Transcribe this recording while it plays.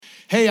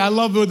Hey, I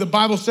love what the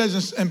Bible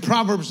says in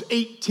Proverbs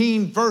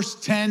 18, verse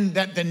 10,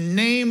 that the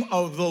name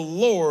of the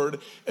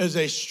Lord is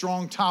a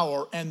strong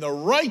tower, and the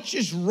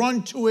righteous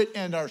run to it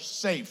and are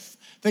safe.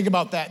 Think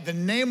about that. The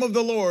name of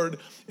the Lord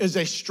is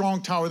a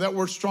strong tower. That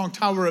word strong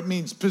tower, it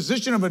means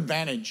position of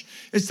advantage.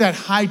 It's that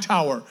high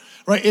tower,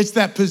 right? It's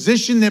that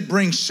position that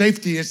brings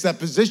safety. It's that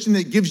position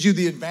that gives you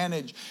the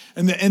advantage.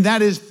 And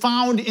that is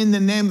found in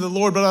the name of the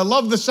Lord. But I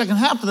love the second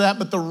half of that.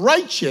 But the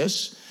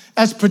righteous,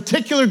 as a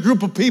particular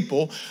group of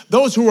people,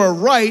 those who are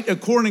right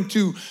according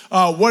to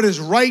what is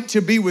right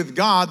to be with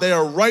God, they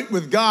are right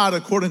with God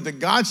according to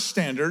God's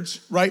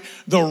standards, right?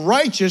 The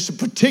righteous, a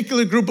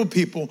particular group of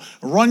people,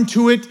 run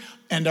to it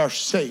and are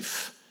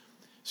safe.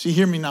 See,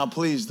 hear me now,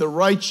 please. The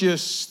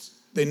righteous,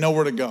 they know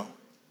where to go.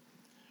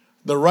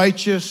 The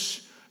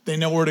righteous, they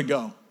know where to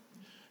go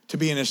to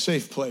be in a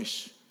safe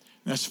place.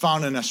 And that's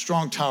found in a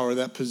strong tower,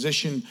 that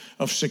position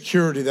of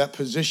security, that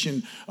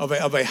position of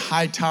a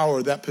high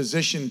tower, that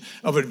position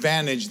of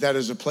advantage, that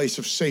is a place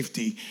of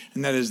safety,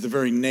 and that is the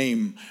very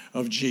name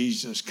of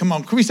Jesus. Come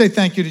on, can we say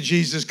thank you to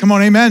Jesus? Come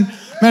on, amen.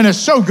 Man, it's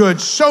so good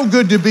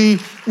to be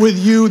with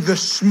you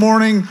this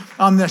morning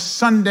on this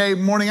Sunday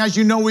morning. As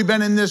you know, we've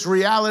been in this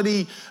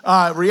reality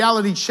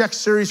check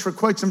series for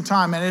quite some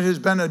time, and it has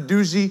been a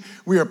doozy.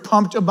 We are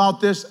pumped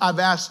about this. I've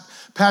asked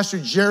Pastor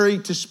Jerry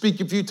to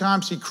speak a few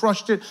times. He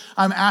crushed it.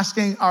 I'm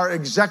asking our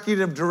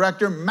executive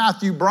director,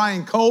 Matthew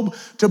Brian Kolb,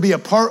 to be a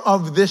part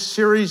of this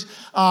series.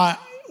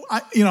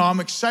 I'm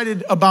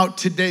excited about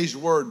today's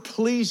word.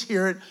 Please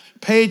hear it.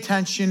 Pay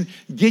attention.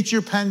 Get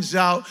your pens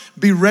out.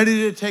 Be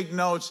ready to take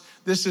notes.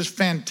 This is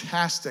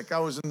fantastic. I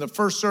was in the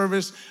first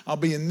service. I'll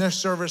be in this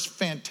service.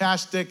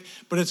 Fantastic.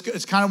 But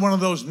it's kind of one of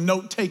those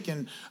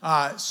note-taking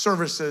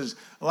services,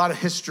 a lot of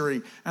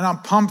history. And I'm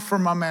pumped for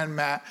my man,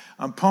 Matt.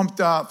 I'm pumped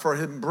for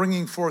him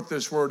bringing forth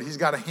this word. He's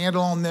got a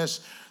handle on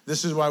this.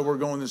 This is why we're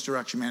going this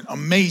direction, man.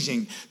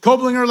 Amazing.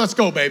 Koblinger, let's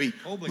go, baby.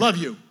 Koblinger. Love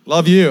you.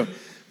 Love you.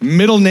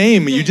 Middle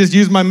name. You just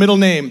used my middle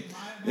name.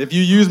 If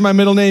you use my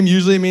middle name,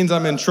 usually it means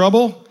I'm in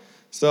trouble.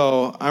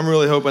 So I'm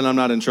really hoping I'm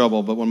not in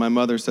trouble. But when my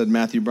mother said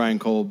Matthew Brian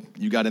Kolb,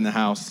 you got in the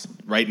house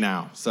right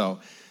now. So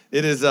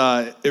it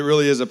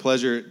really is a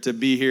pleasure to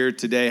be here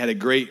today. Had a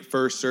great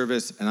first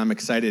service, and I'm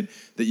excited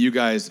that you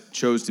guys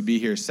chose to be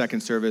here.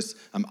 Second service,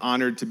 I'm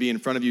honored to be in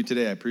front of you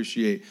today. I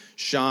appreciate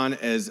Sean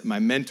as my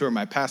mentor,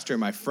 my pastor,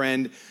 my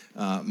friend,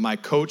 my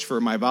coach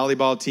for my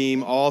volleyball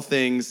team, all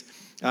things.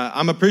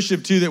 I'm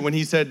appreciative, too, that when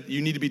he said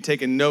you need to be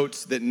taking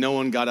notes, that no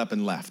one got up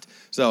and left.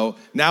 So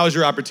now is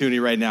your opportunity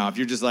right now. If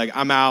you're just like,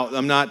 I'm out,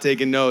 I'm not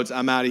taking notes,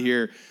 I'm out of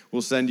here,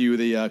 we'll send you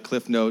the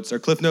Cliff Notes. Are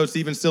Cliff Notes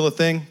even still a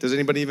thing? Does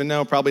anybody even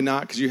know? Probably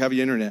not, because you have the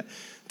internet.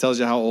 It tells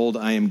you how old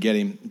I am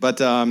getting. But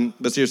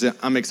seriously,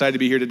 I'm excited to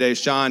be here today.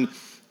 Sean,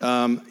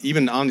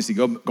 even honestly,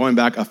 going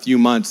back a few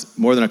months,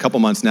 more than a couple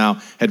months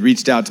now, had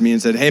reached out to me and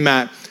said, hey,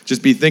 Matt,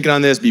 just be thinking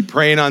on this, be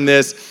praying on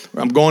this.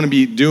 I'm going to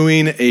be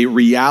doing a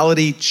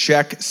reality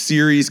check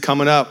series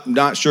coming up. I'm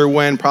not sure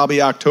when,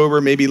 probably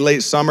October, maybe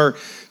late summer.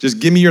 Just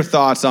give me your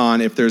thoughts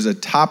on if there's a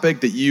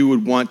topic that you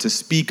would want to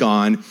speak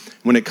on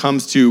when it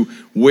comes to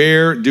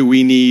where do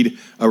we need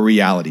a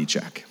reality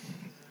check.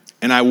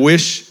 And I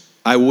wish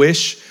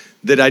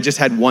that I just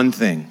had one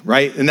thing,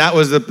 right? And that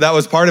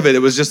was part of it. It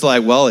was just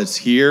like, well, it's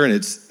here and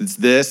it's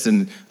this,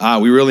 and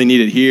we really need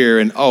it here,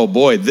 and oh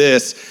boy,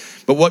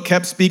 this. But what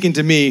kept speaking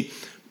to me,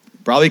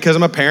 probably because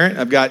I'm a parent,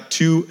 I've got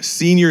 2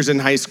 seniors in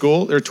high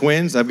school, they're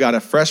twins. I've got a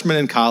freshman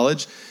in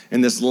college.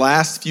 And this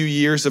last few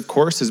years, of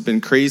course, has been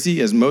crazy,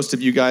 as most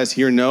of you guys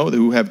here know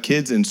who have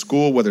kids in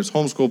school, whether it's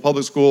homeschool,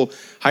 public school,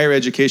 higher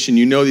education,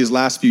 you know these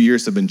last few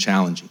years have been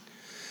challenging.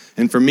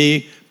 And for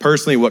me,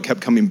 personally, what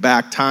kept coming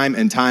back time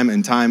and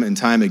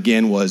time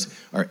again was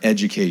our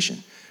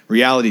education.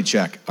 Reality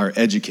check, our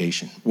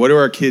education. What are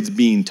our kids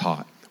being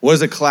taught? What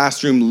does a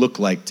classroom look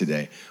like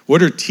today?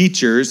 What are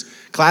teachers,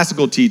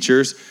 classical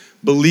teachers,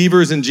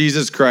 believers in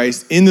Jesus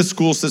Christ in the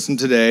school system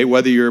today,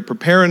 whether you're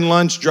preparing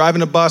lunch,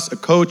 driving a bus, a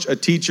coach, a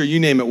teacher, you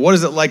name it, what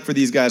is it like for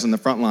these guys on the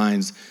front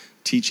lines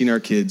teaching our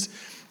kids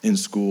in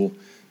school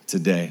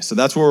today? So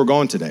that's where we're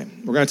going today.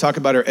 We're going to talk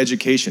about our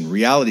education,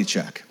 reality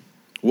check.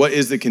 What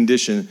is the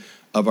condition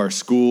of our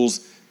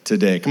schools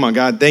today? Come on,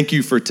 God, thank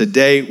you for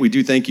today. We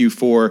do thank you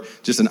for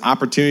just an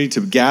opportunity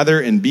to gather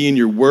and be in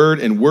your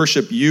word and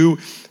worship you.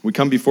 We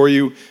come before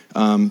you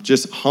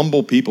just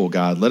humble people,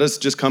 God. Let us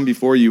just come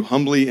before you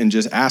humbly and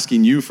just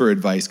asking you for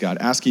advice, God,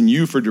 asking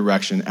you for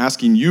direction,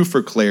 asking you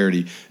for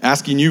clarity,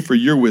 asking you for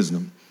your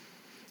wisdom.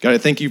 God, I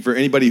thank you for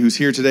anybody who's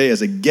here today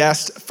as a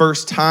guest,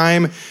 first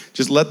time.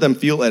 Just let them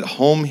feel at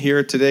home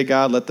here today,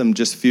 God. Let them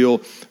just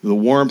feel the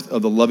warmth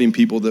of the loving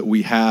people that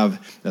we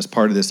have as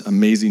part of this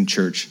amazing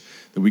church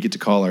that we get to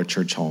call our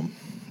church home.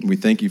 And we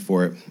thank you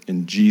for it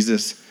in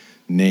Jesus'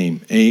 name.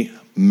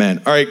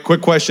 Amen. All right,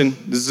 quick question.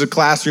 This is a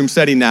classroom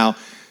setting now.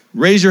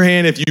 Raise your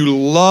hand if you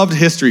loved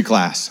history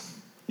class.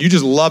 You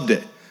just loved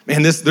it.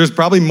 Man, there's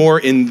probably more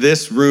in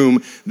this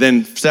room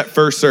than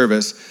first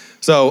service.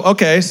 So,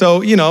 okay, let's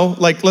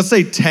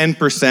say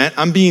 10%.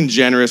 I'm being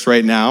generous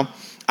right now.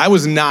 I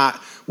was not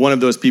one of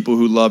those people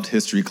who loved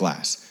history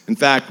class. In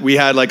fact, we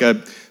had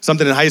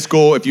something in high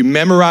school. If you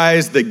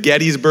memorized the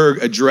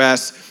Gettysburg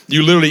Address,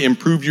 you literally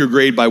improved your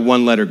grade by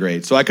 1 letter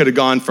grade. So I could have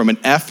gone from an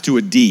F to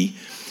a D.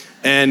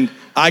 And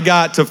I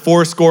got to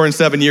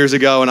 7 years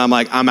ago, and I'm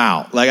like, I'm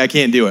out. I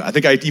can't do it. I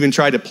think I even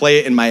tried to play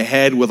it in my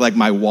head with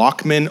my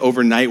Walkman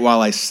overnight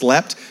while I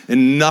slept,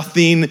 and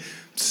nothing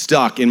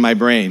stuck in my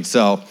brain.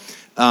 So,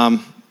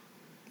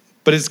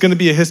 but it's going to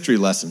be a history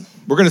lesson.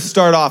 We're going to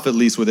start off at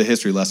least with a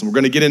history lesson. We're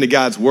going to get into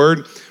God's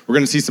word. We're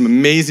going to see some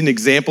amazing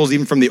examples,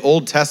 even from the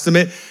Old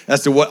Testament,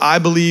 as to what I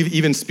believe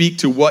even speak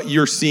to what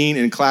you're seeing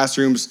in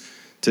classrooms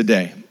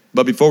today.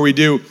 But before we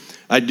do,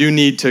 I do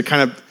need to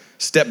kind of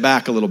step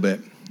back a little bit.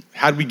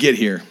 How did we get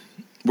here?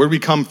 Where did we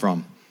come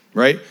from,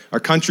 right? Our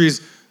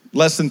country's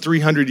less than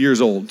 300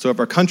 years old. So if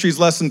our country's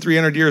less than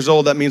 300 years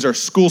old, that means our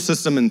school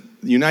system in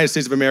the United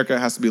States of America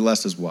has to be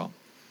less as well.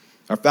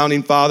 Our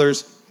founding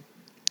fathers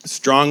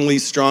strongly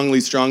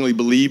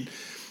believed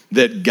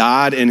that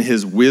God and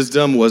his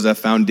wisdom was a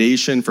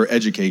foundation for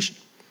education.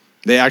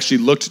 They actually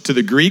looked to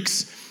the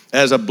Greeks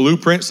as a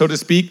blueprint, so to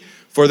speak,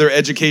 for their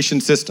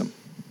education system.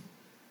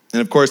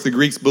 And of course, the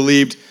Greeks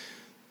believed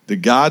that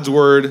God's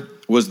word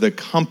was the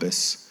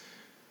compass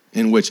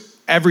in which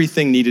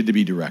everything needed to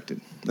be directed.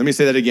 Let me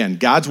say that again.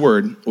 God's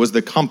word was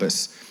the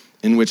compass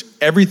in which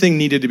everything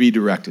needed to be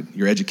directed.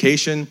 Your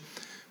education,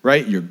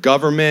 right? Your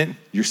government,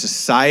 your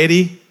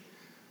society.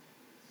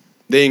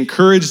 They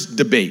encouraged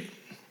debate.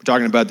 We're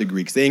talking about the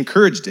Greeks. They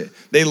encouraged it.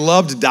 They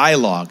loved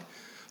dialogue,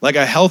 like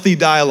a healthy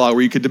dialogue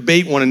where you could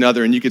debate one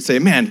another and you could say,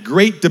 man,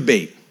 great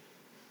debate.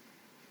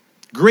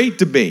 Great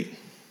debate.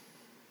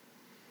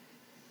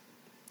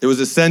 It was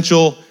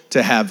essential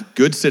to have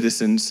good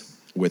citizens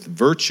with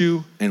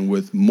virtue and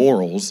with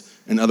morals.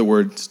 In other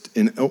words,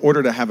 in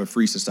order to have a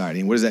free society.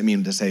 And what does that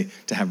mean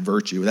to have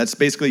virtue? That's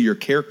basically your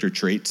character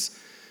traits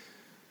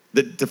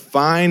that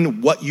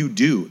define what you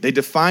do. They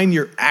define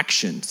your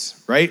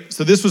actions, right?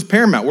 So this was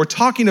paramount. We're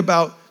talking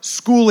about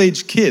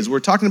school-age kids. We're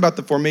talking about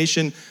the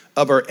formation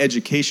of our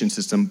education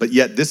system, but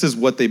yet this is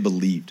what they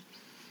believed.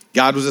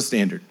 God was a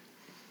standard.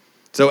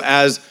 So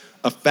as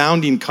a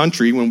founding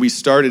country, when we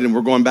started, and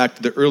we're going back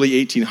to the early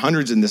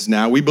 1800s in this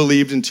now, we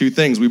believed in two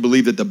things. We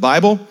believed that the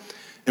Bible,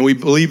 and we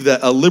believed that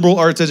a liberal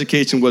arts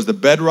education was the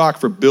bedrock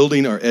for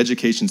building our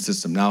education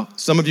system. Now,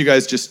 some of you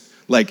guys just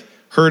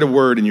heard a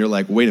word and you're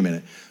like, wait a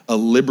minute, a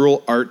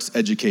liberal arts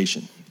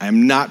education. I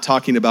am not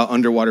talking about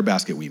underwater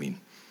basket weaving.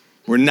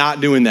 We're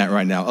not doing that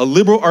right now. A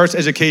liberal arts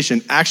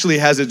education actually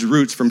has its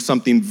roots from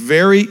something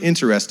very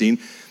interesting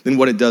than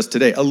what it does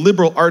today. A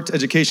liberal arts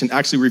education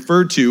actually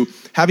referred to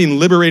having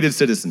liberated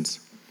citizens.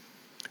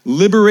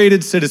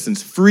 Liberated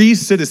citizens, free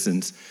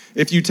citizens.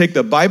 If you take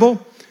the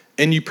Bible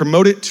and you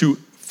promote it to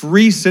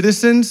free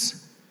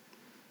citizens,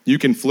 you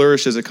can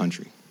flourish as a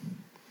country.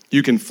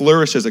 You can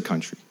flourish as a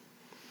country.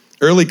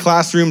 Early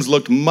classrooms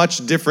looked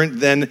much different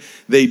than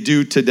they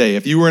do today.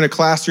 If you were in a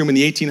classroom in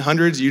the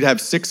 1800s, you'd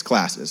have 6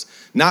 classes,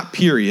 not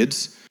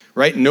periods,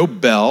 right? No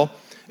bell.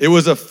 It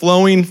was a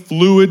flowing,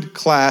 fluid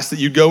class that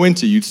you'd go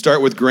into. You'd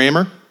start with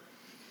grammar,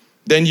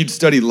 then you'd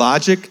study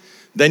logic,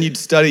 then you'd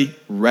study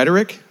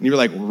rhetoric. And you're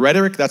like,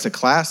 rhetoric, that's a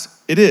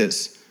class? It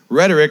is.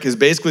 Rhetoric is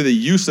basically the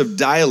use of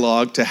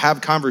dialogue to have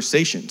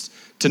conversations,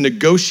 to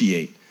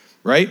negotiate,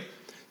 right?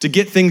 To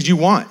get things you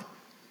want.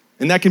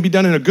 And that can be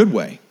done in a good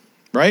way,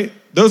 right?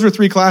 Those were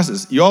 3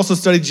 classes. You also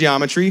studied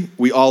geometry.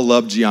 We all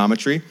love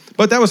geometry,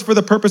 but that was for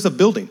the purpose of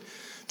building.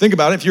 Think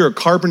about it. If you're a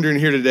carpenter in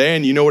here today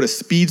and you know what a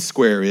speed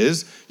square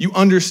is, you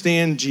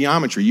understand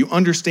geometry. You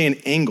understand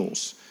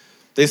angles.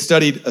 They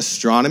studied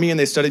astronomy and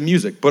they studied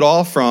music, but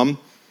all from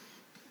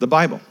the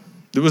Bible.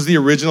 It was the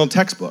original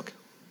textbook.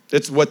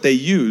 It's what they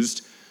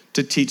used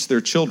to teach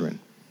their children.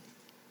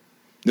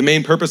 The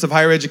main purpose of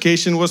higher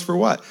education was for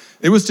what?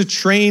 It was to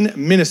train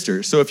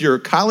ministers. So if you're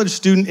a college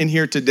student in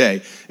here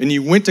today and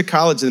you went to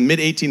college in the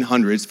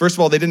mid-1800s, first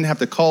of all, they didn't have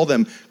to call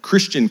them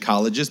Christian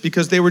colleges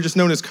because they were just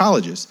known as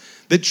colleges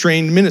that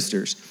trained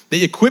ministers.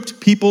 They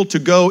equipped people to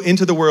go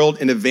into the world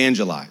and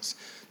evangelize.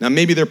 Now,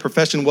 maybe their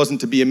profession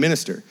wasn't to be a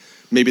minister.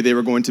 Maybe they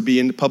were going to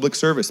be in public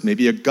service,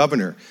 maybe a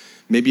governor,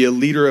 maybe a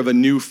leader of a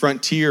new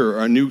frontier or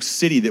a new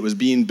city that was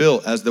being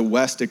built as the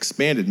West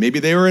expanded. Maybe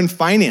they were in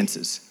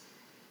finances.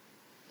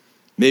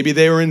 Maybe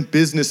they were in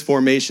business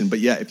formation, but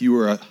yeah, if you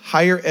were a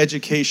higher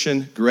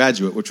education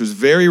graduate, which was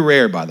very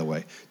rare, by the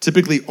way,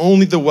 typically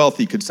only the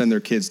wealthy could send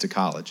their kids to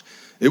college.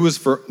 It was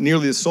for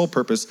nearly the sole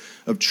purpose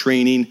of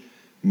training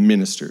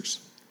ministers.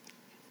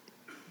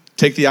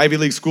 Take the Ivy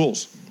League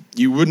schools.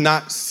 You would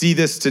not see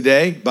this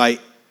today by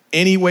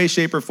any way,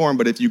 shape, or form,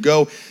 but if you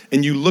go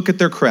and you look at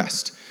their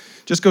crest,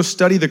 just go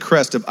study the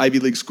crest of Ivy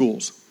League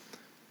schools.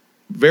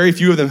 Very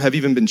few of them have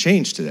even been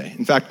changed today.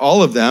 In fact,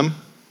 all of them,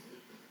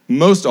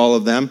 most all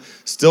of them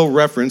still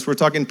reference, we're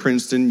talking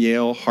Princeton,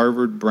 Yale,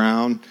 Harvard,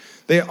 Brown,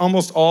 they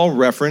almost all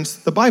reference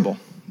the Bible.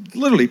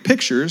 Literally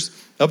pictures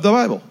of the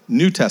Bible.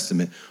 New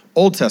Testament,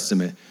 Old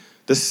Testament.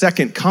 The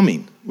second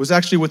coming was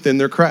actually within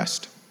their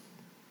crest.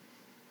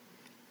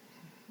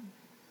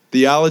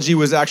 Theology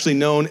was actually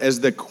known as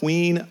the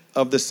queen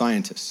of the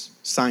sciences.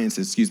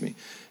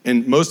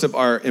 And most of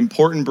our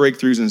important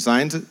breakthroughs in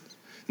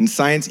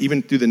science,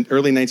 even through the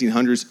early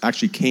 1900s,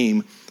 actually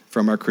came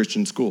from our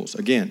Christian schools.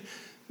 Again,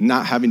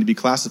 not having to be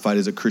classified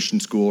as a Christian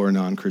school or a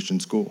non-Christian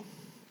school.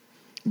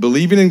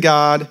 Believing in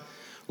God,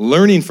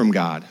 learning from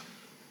God.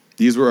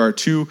 These were our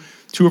two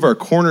of our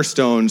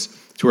cornerstones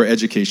to our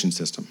education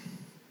system.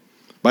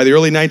 By the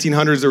early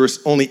 1900s, there was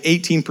only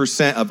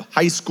 18% of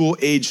high school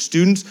age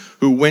students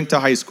who went to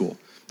high school.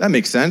 That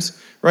makes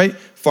sense, right?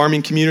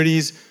 Farming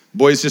communities,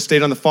 boys just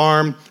stayed on the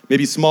farm,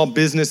 maybe small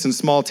business in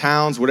small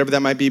towns, whatever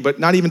that might be, but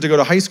not even to go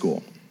to high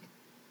school.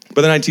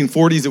 By the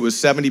 1940s, it was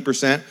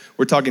 70%.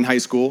 We're talking high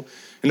school.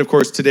 And of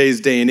course,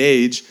 today's day and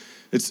age,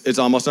 it's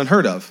almost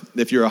unheard of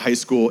if you're a high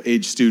school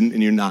age student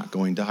and you're not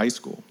going to high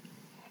school.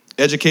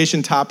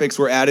 Education topics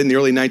were added in the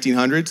early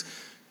 1900s.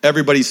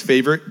 Everybody's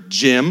favorite,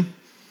 gym.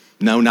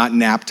 No, not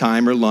nap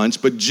time or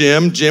lunch, but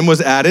gym. Gym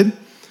was added.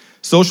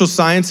 Social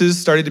sciences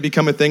started to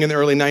become a thing in the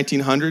early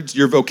 1900s.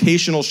 Your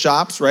vocational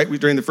shops, right?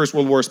 During the First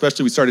World War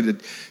especially, we started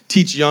to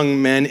teach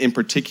young men in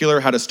particular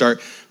how to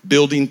start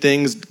building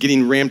things,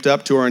 getting ramped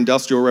up to our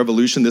Industrial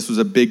Revolution. This was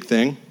a big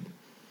thing.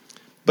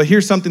 But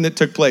here's something that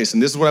took place,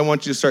 and this is what I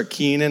want you to start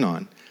keying in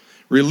on.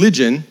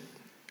 Religion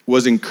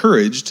was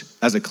encouraged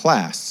as a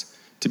class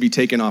to be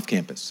taken off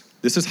campus.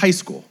 This is high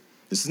school.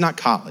 This is not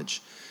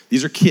college.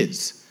 These are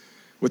kids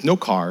with no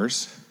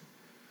cars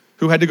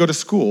who had to go to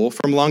school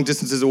from long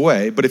distances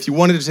away, but if you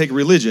wanted to take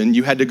religion,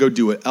 you had to go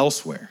do it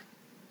elsewhere.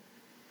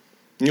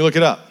 And you look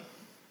it up.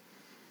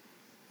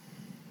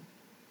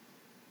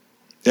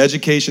 The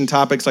education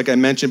topics, like I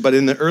mentioned, but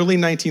in the early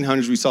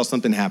 1900s, we saw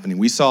something happening.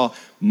 We saw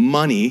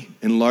money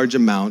in large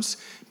amounts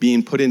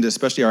being put into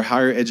especially our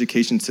higher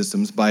education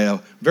systems by a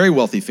very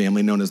wealthy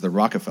family known as the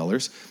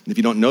Rockefellers. And if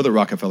you don't know the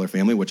Rockefeller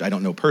family, which I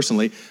don't know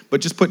personally,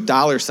 but just put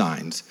dollar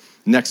signs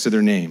next to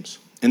their names.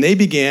 And they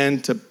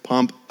began to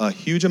pump a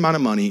huge amount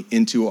of money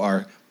into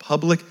our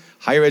public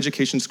higher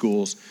education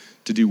schools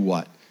to do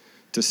what?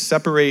 To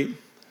separate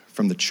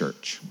from the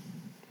church.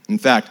 In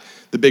fact,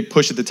 the big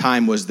push at the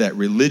time was that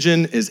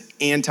religion is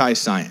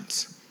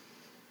anti-science.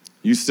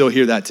 You still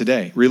hear that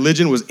today.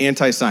 Religion was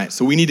anti-science.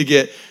 So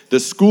the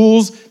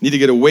schools need to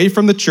get away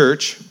from the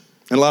church.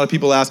 And a lot of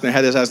people ask me, I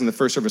had this asked in the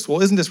first service,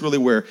 well, isn't this really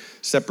where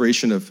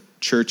separation of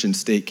church and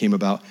state came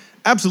about?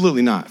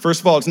 Absolutely not. First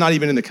of all, it's not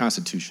even in the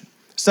Constitution.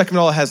 Second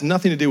of all, it has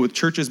nothing to do with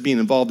churches being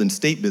involved in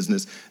state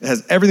business. It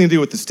has everything to do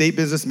with the state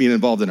business being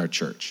involved in our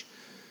church.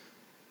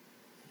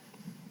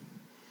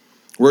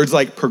 Words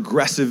like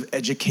progressive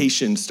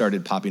education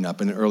started popping up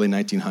in the early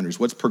 1900s.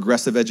 What's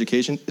progressive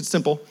education? It's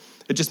simple.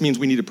 It just means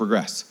we need to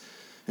progress.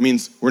 It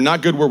means we're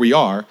not good where we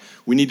are.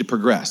 We need to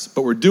progress.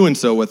 But we're doing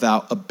so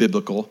without a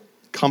biblical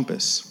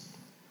compass.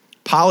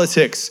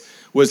 Politics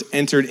was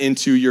entered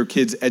into your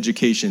kids'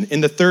 education. In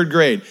the third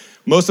grade,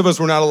 most of us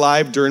were not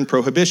alive during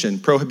Prohibition.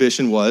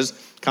 Prohibition was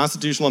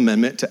constitutional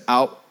amendment to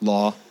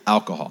outlaw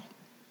alcohol.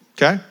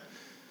 Okay?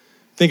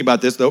 Think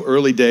about this, though.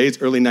 Early days,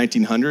 early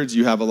 1900s,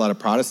 you have a lot of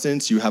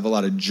Protestants, you have a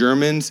lot of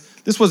Germans.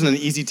 This wasn't an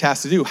easy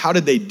task to do. How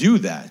did they do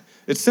that?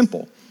 It's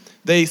simple.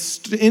 They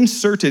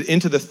inserted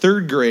into the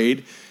third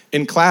grade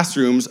in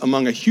classrooms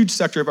among a huge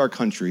sector of our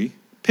country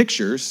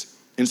pictures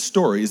and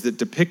stories that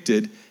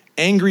depicted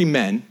angry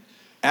men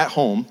at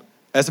home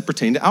as it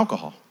pertained to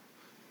alcohol.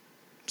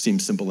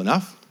 Seems simple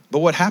enough. But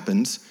what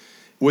happens,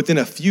 within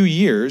a few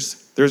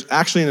years, there's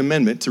actually an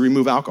amendment to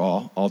remove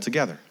alcohol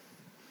altogether.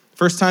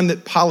 First time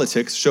that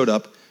politics showed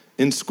up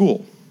in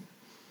school.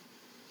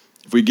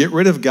 If we get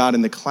rid of God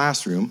in the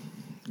classroom,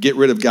 get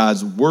rid of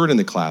God's word in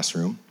the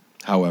classroom,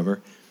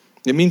 however,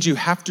 it means you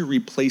have to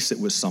replace it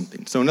with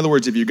something. So in other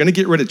words, if you're going to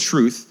get rid of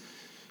truth,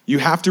 you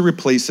have to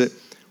replace it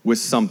with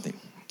something.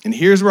 And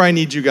here's where I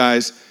need you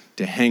guys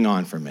to hang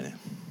on for a minute.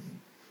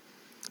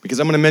 Because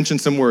I'm going to mention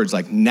some words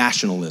like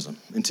nationalism.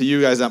 And to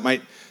you guys, that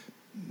might...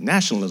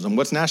 Nationalism,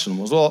 what's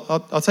nationalism? Well,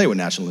 I'll tell you what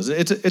nationalism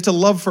is. It's a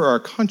love for our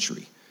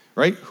country,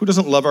 right? Who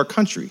doesn't love our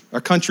country?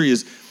 Our country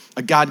is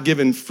a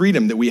God-given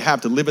freedom that we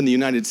have to live in the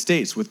United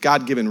States with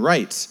God-given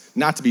rights,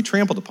 not to be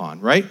trampled upon,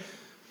 right?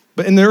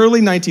 But in the early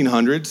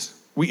 1900s,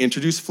 we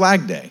introduced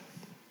Flag Day.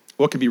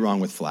 What could be wrong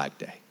with Flag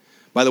Day?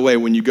 By the way,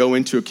 when you go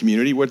into a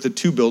community, what are the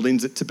two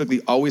buildings that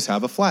typically always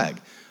have a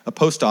flag? A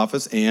post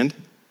office and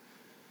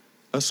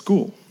a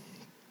school.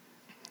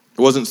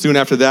 It wasn't soon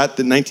after that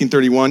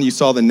 1931, you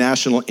saw the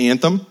national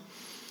anthem.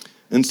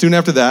 And soon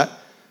after that,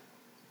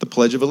 the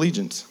Pledge of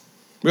Allegiance.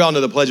 We all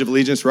know the Pledge of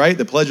Allegiance, right?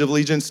 The Pledge of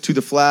Allegiance to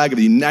the flag of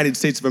the United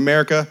States of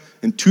America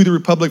and to the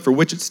republic for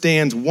which it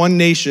stands, one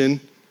nation.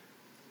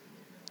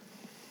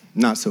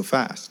 Not so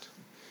fast.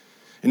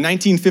 In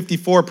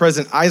 1954,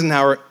 President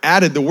Eisenhower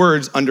added the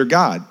words "under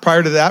God."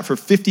 Prior to that, for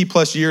 50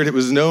 plus years, it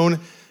was known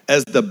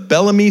as the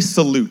Bellamy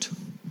Salute.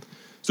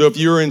 So if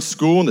you were in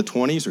school in the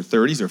 20s or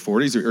 30s or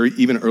 40s or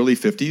even early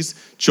 50s,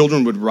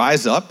 children would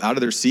rise up out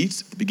of their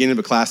seats at the beginning of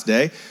a class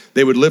day.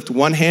 They would lift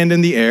one hand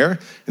in the air,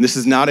 and this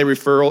is not a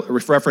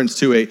reference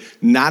to a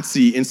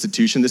Nazi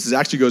institution. This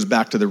actually goes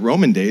back to the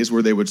Roman days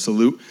where they would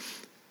salute,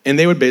 and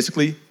they would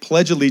basically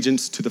pledge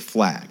allegiance to the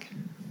flag,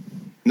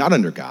 not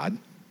under God.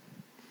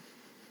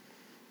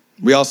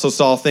 We also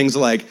saw things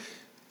like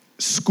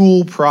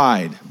school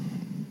pride,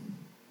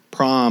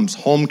 proms,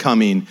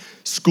 homecoming,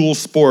 school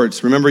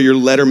sports, remember your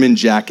Letterman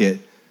jacket,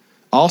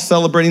 all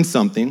celebrating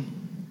something,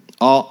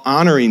 all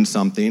honoring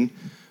something,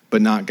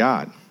 but not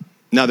God.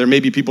 Now, there may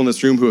be people in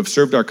this room who have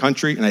served our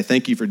country, and I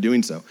thank you for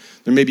doing so.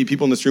 There may be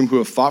people in this room who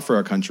have fought for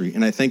our country,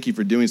 and I thank you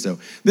for doing so.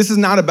 This is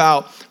not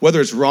about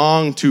whether it's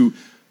wrong to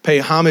pay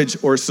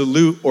homage or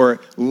salute or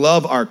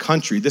love our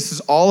country. This is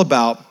all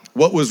about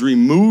what was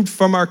removed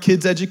from our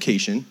kids'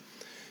 education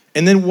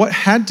and then what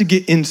had to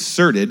get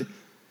inserted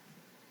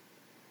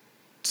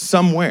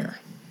somewhere.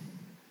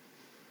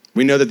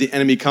 We know that the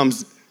enemy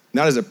comes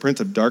not as a prince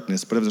of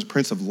darkness, but as a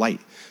prince of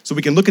light. So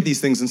we can look at these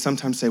things and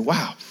sometimes say,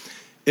 wow,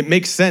 it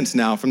makes sense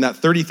now from that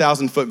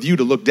 30,000-foot view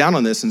to look down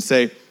on this and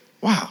say,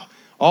 wow,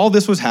 all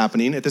this was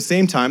happening at the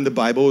same time the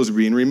Bible was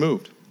being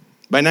removed.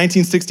 By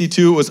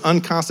 1962, it was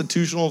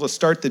unconstitutional to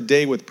start the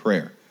day with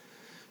prayer.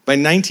 By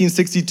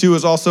 1962, it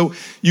was also,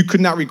 you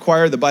could not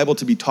require the Bible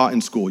to be taught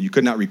in school. You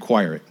could not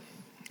require it.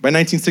 By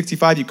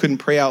 1965, you couldn't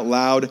pray out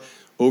loud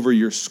over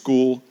your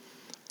school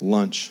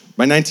lunch.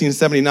 By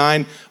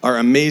 1979, our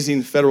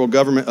amazing federal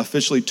government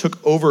officially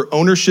took over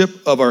ownership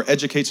of our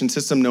education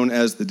system known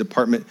as the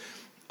Department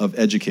of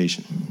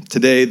Education.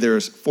 Today,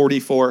 there's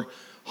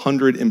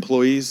 4,400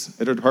 employees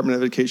at our Department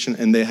of Education,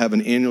 and they have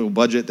an annual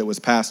budget that was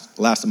passed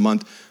last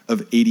month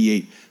of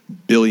 $88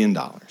 billion.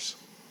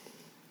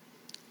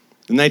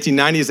 In the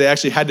 1990s, they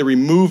actually had to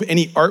remove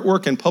any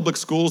artwork in public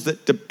schools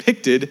that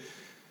depicted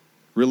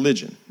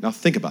religion. Now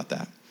think about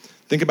that.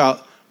 Think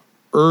about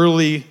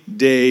early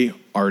day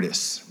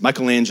artists,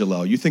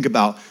 Michelangelo. You think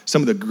about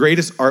some of the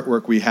greatest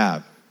artwork we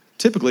have.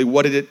 Typically,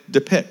 what did it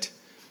depict?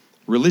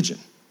 Religion.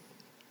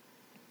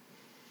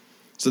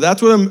 So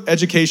that's what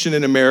education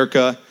in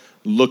America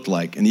looked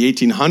like in the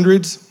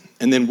 1800s,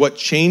 and then what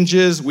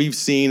changes we've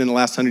seen in the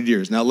last 100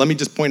 years. Now, let me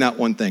just point out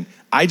one thing.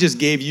 I just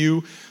gave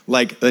you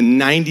like the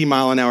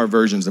 90-mile-an-hour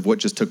versions of what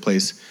just took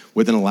place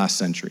within the last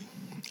century.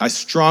 I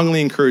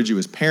strongly encourage you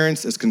as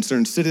parents, as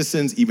concerned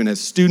citizens, even as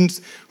students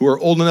who are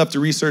old enough to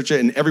research it,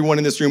 and everyone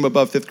in this room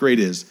above fifth grade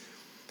is,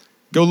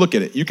 go look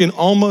at it. You can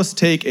almost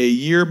take a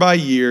year by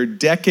year,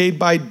 decade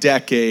by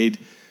decade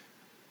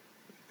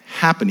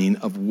happening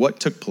of what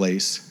took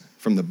place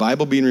from the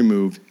Bible being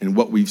removed and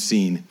what we've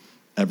seen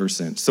ever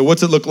since. So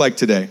what's it look like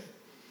today?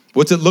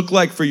 What's it look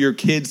like for your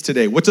kids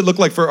today? What's it look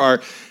like for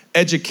our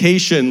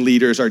education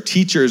leaders, our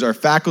teachers, our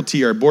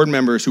faculty, our board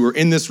members who are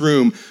in this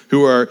room,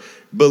 who are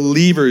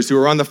believers, who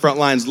are on the front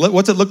lines?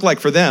 What's it look like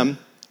for them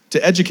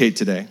to educate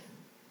today?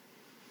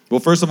 Well,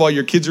 first of all,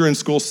 your kids are in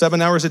school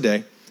 7 hours a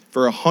day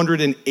for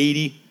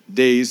 180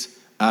 days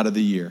out of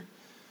the year.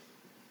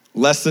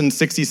 Less than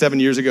 67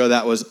 years ago,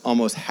 that was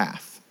almost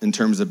half in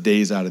terms of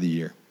days out of the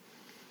year.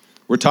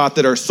 We're taught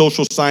that our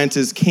social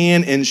sciences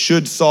can and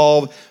should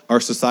solve our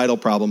societal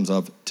problems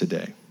of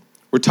today.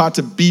 We're taught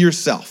to be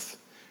yourself,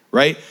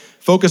 right?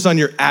 Focus on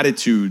your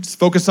attitudes.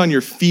 Focus on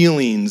your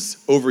feelings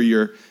over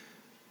your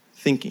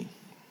thinking.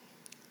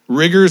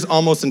 Rigor is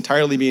almost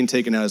entirely being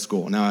taken out of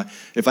school. Now,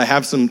 if I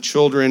have some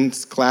children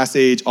class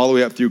age all the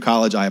way up through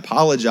college, I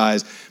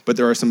apologize, but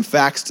there are some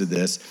facts to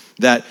this,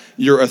 that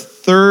you're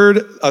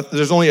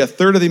there's only a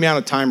third of the amount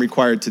of time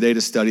required today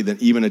to study than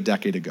even a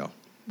decade ago,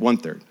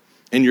 1/3.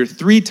 And you're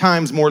 3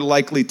 times more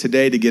likely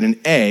today to get an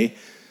A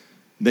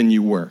than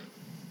you were.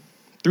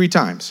 3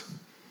 times.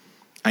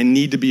 I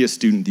need to be a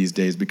student these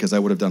days because I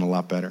would have done a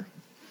lot better.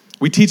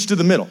 We teach to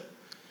the middle,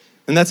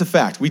 and that's a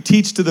fact. We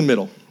teach to the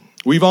middle.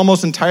 We've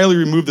almost entirely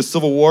removed the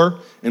Civil War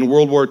and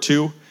World War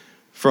II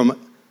from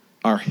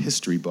our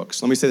history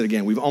books. Let me say that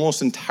again. We've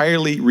almost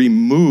entirely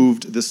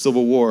removed the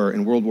Civil War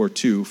and World War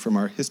II from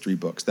our history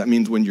books. That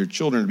means when your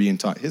children are being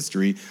taught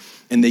history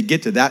and they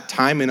get to that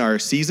time in our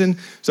season,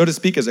 so to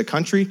speak, as a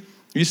country,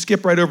 you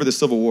skip right over the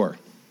Civil War.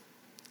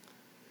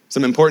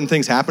 Some important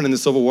things happened in the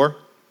Civil War.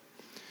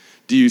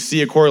 Do you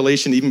see a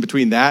correlation even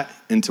between that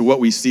and to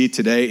what we see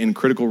today in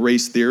critical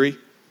race theory?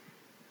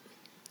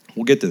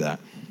 We'll get to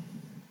that.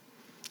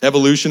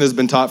 Evolution has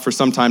been taught for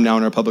some time now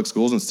in our public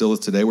schools and still is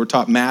today. We're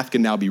taught math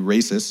can now be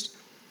racist.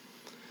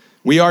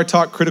 We are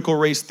taught critical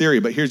race theory,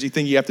 but here's the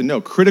thing you have to know.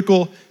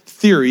 Critical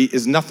theory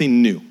is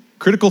nothing new.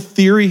 Critical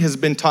theory has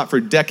been taught for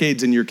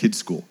decades in your kids'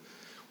 school.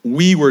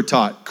 We were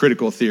taught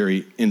critical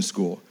theory in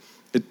school.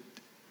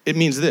 It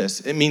means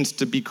this. It means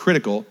to be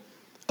critical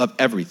of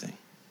everything.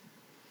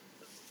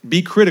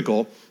 Be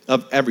critical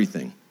of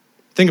everything.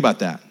 Think about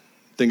that.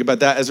 Think about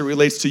that as it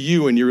relates to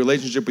you and your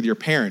relationship with your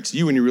parents,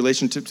 you and your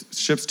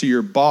relationships to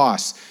your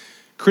boss.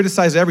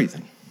 Criticize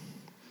everything.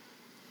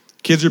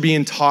 Kids are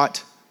being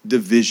taught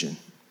division.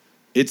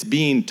 It's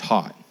being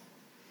taught.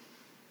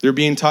 They're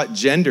being taught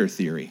gender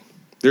theory.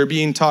 They're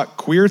being taught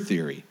queer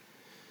theory.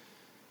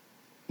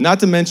 Not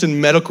to mention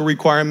medical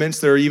requirements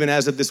that are even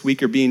as of this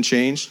week are being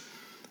changed.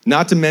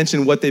 Not to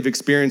mention what they've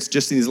experienced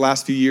just in these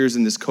last few years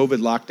in this COVID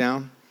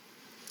lockdown.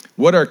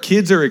 What our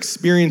kids are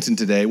experiencing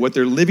today, what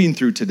they're living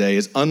through today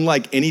is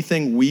unlike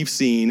anything we've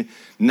seen,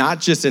 not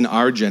just in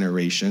our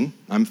generation.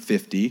 I'm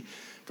 50,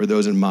 for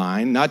those in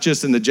mine, not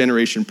just in the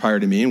generation prior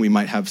to me, and we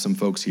might have some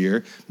folks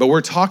here, but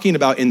we're talking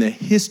about in the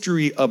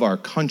history of our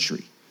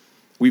country.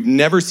 We've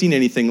never seen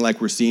anything like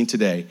we're seeing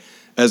today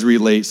as it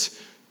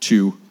relates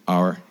to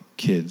our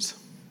kids.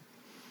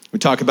 We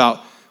talk about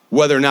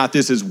whether or not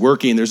this is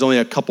working. There's only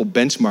a couple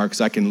benchmarks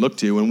I can look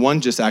to, and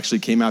one just actually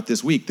came out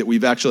this week that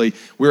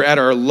we're at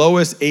our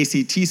lowest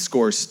ACT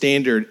score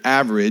standard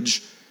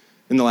average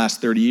in the last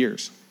 30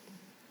 years.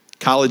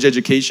 College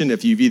education,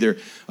 if you've either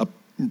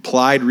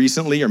applied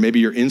recently or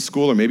maybe you're in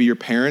school or maybe your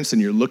parents and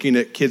you're looking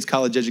at kids'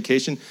 college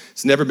education,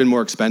 it's never been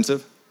more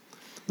expensive.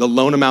 The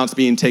loan amounts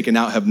being taken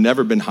out have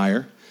never been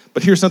higher.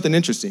 But here's something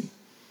interesting.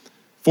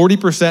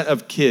 40%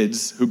 of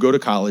kids who go to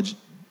college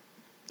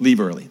leave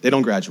early. They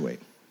don't graduate.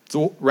 It's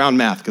round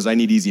math because I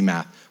need easy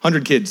math.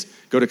 100 kids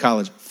go to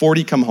college,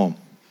 40 come home,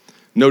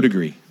 no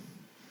degree.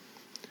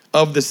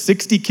 Of the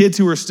 60 kids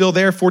who are still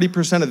there,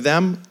 40% of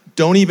them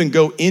don't even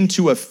go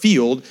into a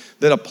field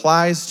that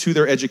applies to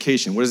their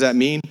education. What does that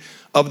mean?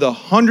 Of the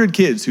 100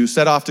 kids who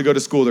set off to go to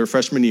school their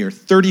freshman year,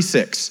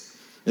 36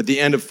 at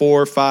the end of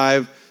 4,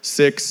 5,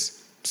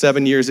 6,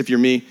 7 years, if you're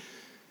me,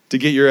 to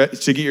get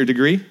your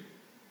degree,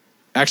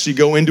 actually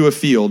go into a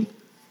field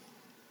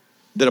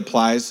that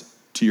applies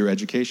to your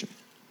education.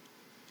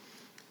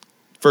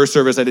 First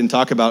service I didn't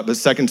talk about, but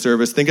second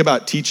service, think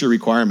about teacher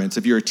requirements.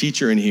 If you're a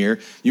teacher in here,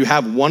 you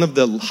have one of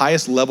the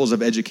highest levels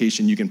of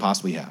education you can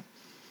possibly have.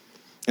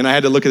 And I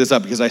had to look at this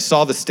up because I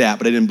saw the stat,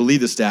 but I didn't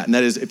believe the stat. And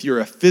that is, if you're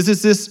a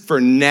physicist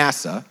for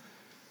NASA,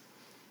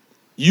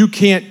 you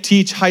can't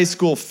teach high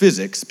school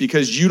physics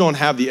because you don't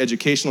have the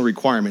educational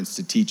requirements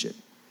to teach it.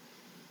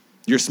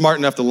 You're smart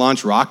enough to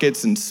launch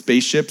rockets and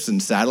spaceships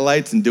and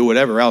satellites and do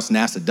whatever else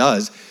NASA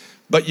does,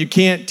 but you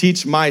can't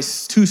teach my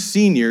 2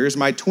 seniors,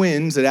 my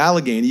twins at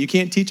Allegheny, you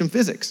can't teach them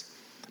physics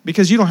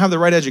because you don't have the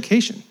right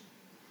education.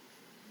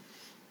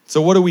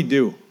 So what do we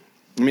do?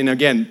 I mean,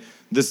 again,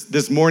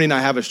 this morning I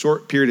have a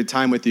short period of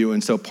time with you,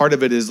 and so part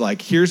of it is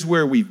like, here's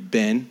where we've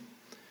been,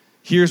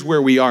 here's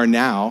where we are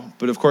now,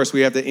 but of course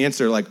we have to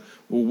answer like,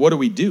 well, what do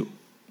we do?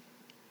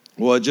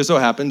 Well, it just so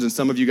happens, and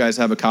some of you guys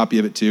have a copy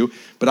of it too,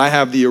 but I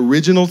have the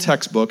original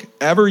textbook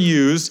ever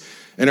used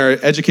in our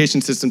education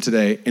system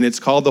today, and it's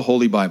called the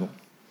Holy Bible.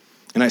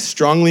 And I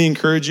strongly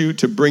encourage you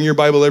to bring your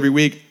Bible every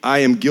week. I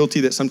am guilty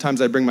that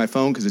sometimes I bring my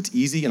phone because it's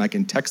easy and I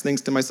can text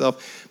things to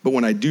myself. But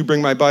when I do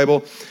bring my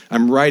Bible,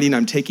 I'm writing,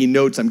 I'm taking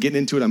notes, I'm getting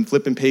into it, I'm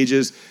flipping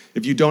pages.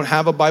 If you don't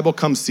have a Bible,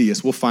 come see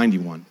us. We'll find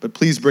you one. But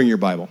please bring your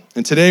Bible.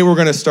 And today we're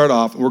going to start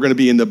off, we're going to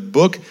be in the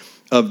book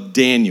of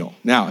Daniel.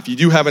 Now, if you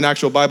do have an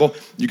actual Bible,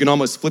 you can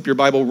almost flip your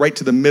Bible right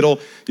to the middle.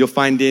 You'll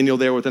find Daniel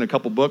there within a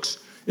couple books.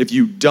 If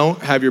you don't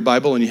have your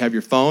Bible and you have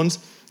your phones,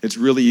 it's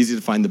really easy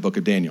to find the book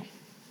of Daniel.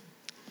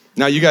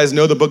 Now, you guys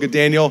know the book of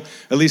Daniel.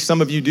 At least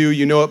some of you do.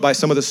 You know it by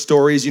some of the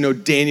stories. You know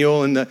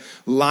Daniel in the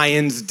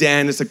lion's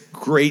den. It's a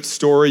great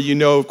story. You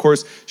know, of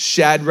course,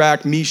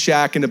 Shadrach,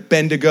 Meshach, and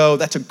Abednego.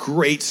 That's a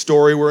great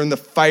story. We're in the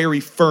fiery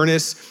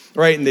furnace,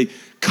 right? And they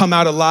come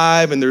out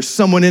alive, and there's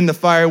someone in the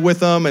fire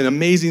with them, and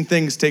amazing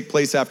things take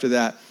place after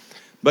that.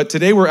 But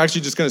today, we're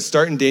actually just going to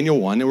start in Daniel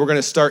 1, and we're going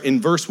to start in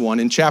verse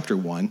 1 in chapter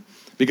 1,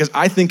 because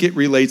I think it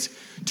relates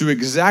to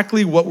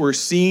exactly what we're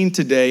seeing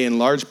today in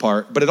large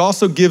part, but it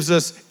also gives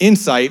us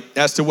insight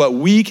as to what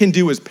we can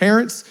do as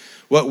parents,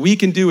 what we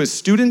can do as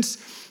students,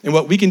 and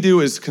what we can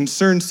do as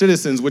concerned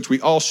citizens, which we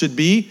all should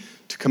be,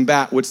 to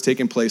combat what's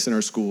taking place in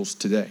our schools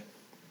today.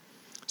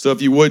 So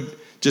if you would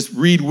just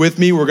read with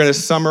me, we're going to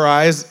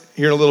summarize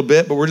here in a little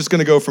bit, but we're just going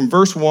to go from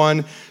verse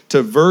 1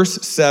 to verse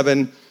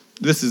 7.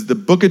 This is the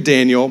book of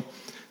Daniel.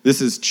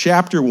 This is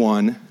chapter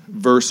 1,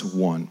 verse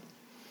 1.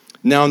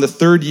 Now in the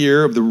 3rd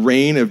year of the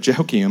reign of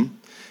Jehoiakim,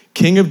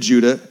 king of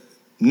Judah,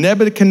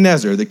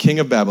 Nebuchadnezzar, the king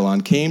of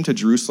Babylon, came to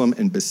Jerusalem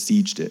and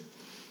besieged it.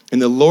 And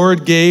the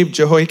Lord gave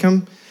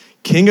Jehoiakim,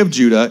 king of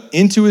Judah,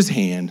 into his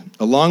hand,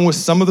 along with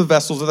some of the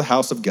vessels of the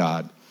house of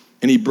God.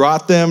 And he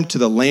brought them to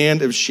the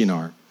land of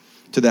Shinar,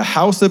 to the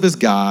house of his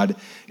God,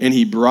 and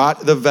he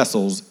brought the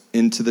vessels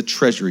into the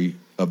treasury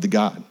of the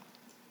God.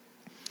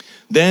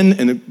 Then,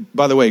 and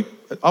by the way,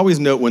 always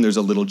note when there's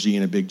a little g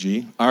and a big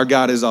G. Our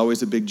God is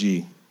always a big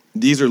G.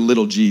 These are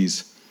little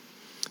g's.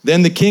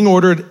 Then the king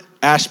ordered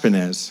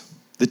Ashpenaz,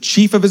 the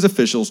chief of his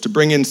officials, to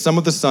bring in some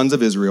of the sons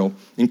of Israel,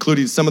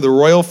 including some of the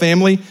royal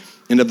family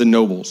and of the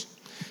nobles,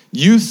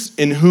 youths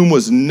in whom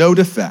was no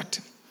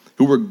defect,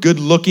 who were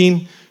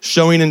good-looking,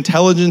 showing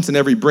intelligence in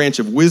every branch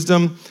of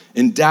wisdom,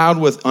 endowed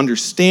with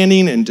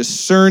understanding and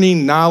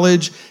discerning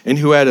knowledge, and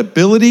who had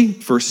ability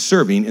for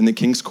serving in the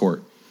king's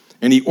court.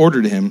 And he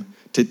ordered him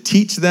to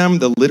teach them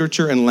the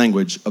literature and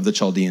language of the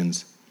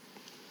Chaldeans.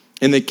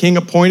 And the king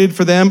appointed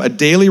for them a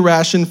daily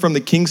ration from the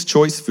king's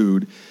choice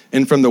food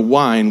and from the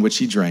wine which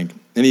he drank.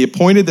 And he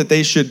appointed that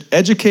they should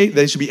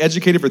be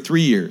educated for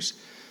 3 years,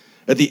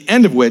 at the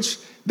end of which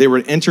they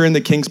would enter in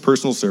the king's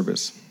personal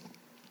service.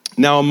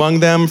 Now among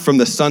them from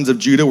the sons of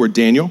Judah were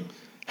Daniel,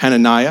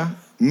 Hananiah,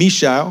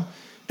 Mishael,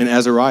 and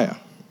Azariah.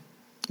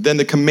 Then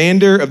the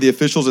commander of the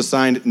officials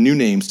assigned new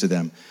names to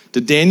them.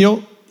 To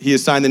Daniel, he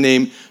assigned the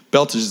name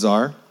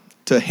Belteshazzar,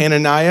 to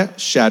Hananiah,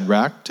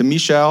 Shadrach, to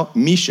Mishael,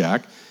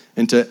 Meshach,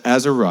 and to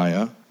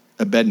Azariah,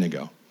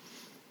 Abednego.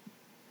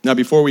 Now,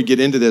 before we get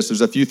into this,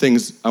 there's a few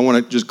things I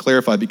want to just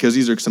clarify because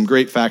these are some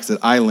great facts that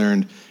I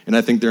learned, and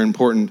I think they're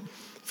important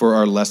for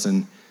our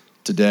lesson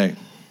today.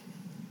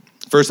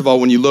 First of all,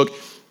 when you look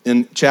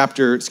in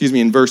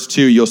verse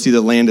 2, you'll see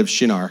the land of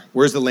Shinar.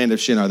 Where's the land of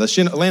Shinar?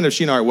 The land of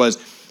Shinar was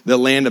the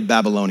land of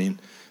Babylonian.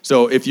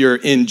 So if you're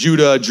in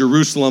Judah,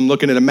 Jerusalem,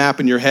 looking at a map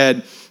in your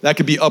head, that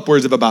could be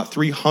upwards of about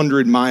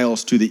 300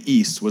 miles to the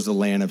east was the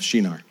land of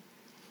Shinar.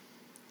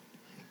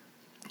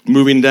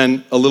 Moving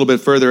then a little bit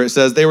further, it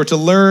says they were to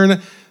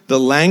learn the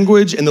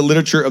language and the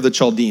literature of the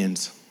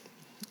Chaldeans.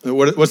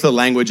 What's the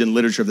language and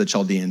literature of the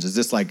Chaldeans? Is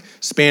this like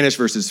Spanish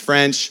versus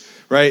French,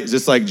 right? Is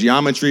this like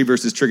geometry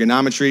versus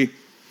trigonometry?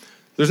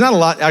 There's not a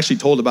lot actually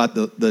told about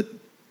the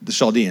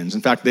Chaldeans.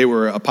 In fact, they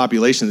were a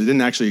population that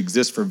didn't actually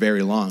exist for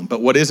very long.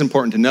 But what is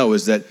important to know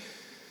is that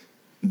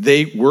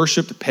they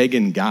worshiped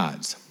pagan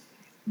gods,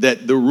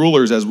 that the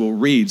rulers, as we'll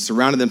read,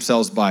 surrounded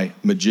themselves by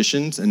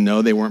magicians, and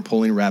no, they weren't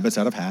pulling rabbits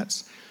out of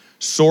hats,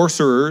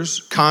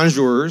 sorcerers,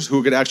 conjurers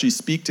who could actually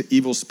speak to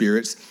evil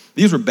spirits.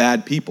 These were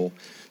bad people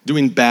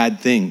doing bad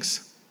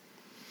things.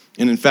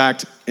 And in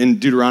fact, in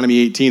Deuteronomy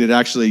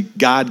 18,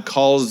 God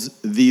calls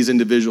these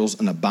individuals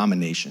an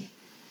abomination.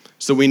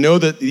 So we know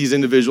that these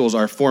individuals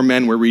are four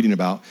men we're reading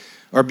about,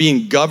 are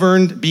being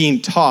governed,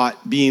 being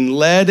taught, being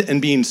led,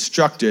 and being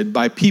instructed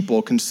by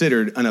people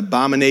considered an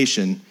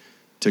abomination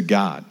to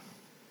God.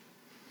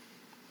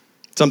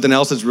 Something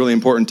else that's really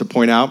important to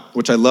point out,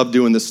 which I love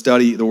doing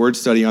the word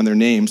study on their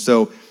names.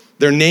 So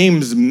their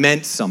names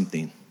meant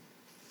something.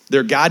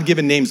 Their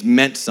God-given names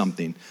meant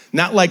something.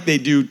 Not like they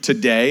do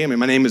today. I mean,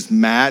 my name is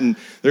Matt, and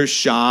there's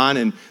Sean,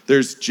 and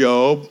there's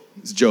Job.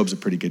 Job's a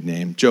pretty good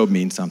name. Job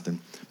means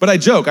something. But I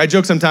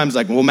joke sometimes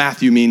like, well,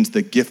 Matthew means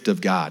the gift of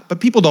God.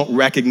 But people don't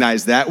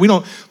recognize that. We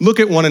don't look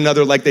at one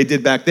another like they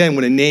did back then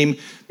when a name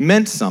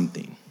meant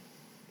something.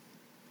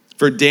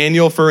 For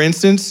Daniel, for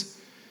instance,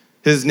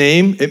 his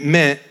name, it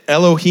meant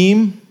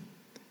Elohim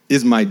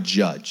is my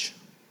judge.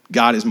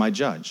 God is my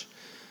judge.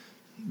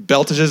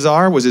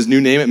 Belteshazzar was his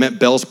new name. It meant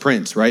Bel's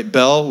prince, right?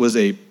 Bel was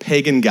a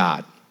pagan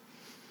god.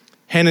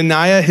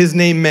 Hananiah, his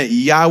name meant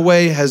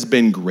Yahweh has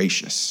been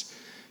gracious.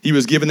 He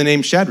was given the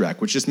name Shadrach,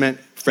 which just meant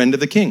friend of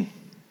the king.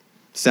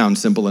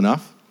 Sounds simple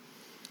enough.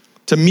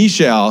 To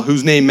Mishael,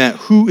 whose name meant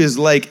who is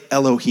like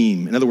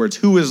Elohim. In other words,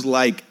 who is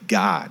like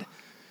God.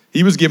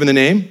 He was given the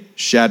name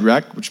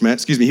Shadrach,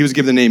 he was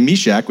given the name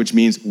Meshach, which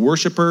means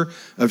worshiper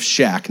of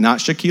Shak, not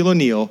Shaquille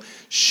O'Neal.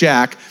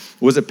 Shak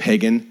was a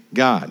pagan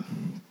god.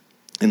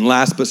 And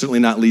last but certainly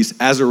not least,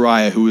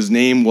 Azariah, whose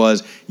name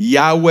was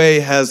Yahweh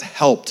has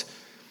helped,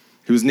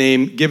 whose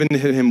name given to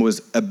him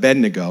was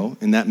Abednego,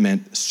 and that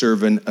meant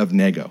servant of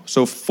Nego.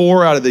 So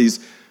three out of these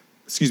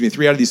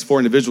four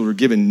individuals were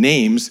given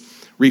names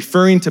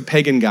referring to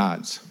pagan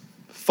gods,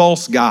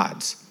 false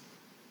gods.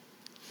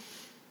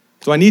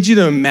 So I need you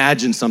to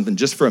imagine something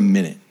just for a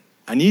minute.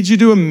 I need you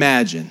to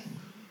imagine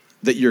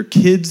that your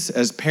kids,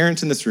 as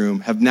parents in this room,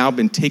 have now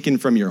been taken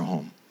from your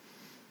home.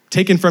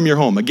 Taken from your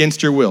home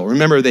against your will.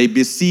 Remember, they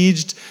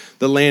besieged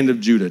the land of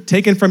Judah.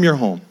 Taken from your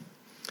home.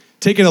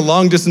 Taken a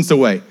long distance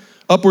away.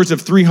 Upwards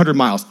of 300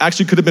 miles.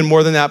 Actually, could have been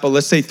more than that, but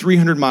let's say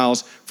 300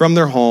 miles from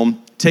their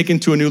home. Taken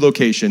to a new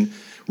location.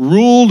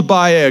 Ruled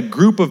by a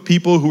group of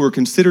people who were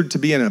considered to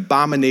be an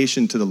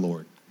abomination to the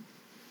Lord.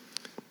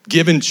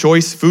 Given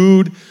choice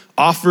food.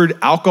 Offered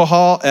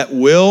alcohol at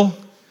will.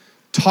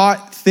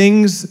 Taught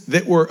things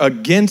that were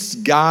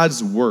against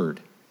God's word.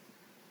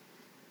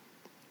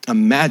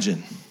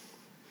 Imagine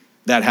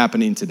that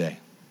happening today.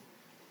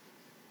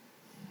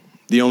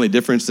 The only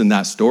difference in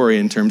that story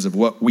in terms of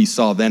what we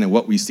saw then and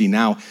what we see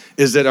now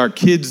is that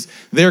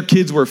their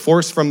kids were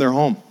forced from their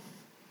home.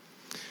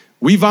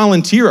 We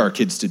volunteer our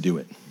kids to do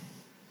it.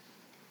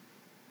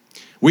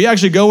 We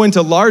actually go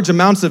into large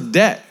amounts of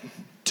debt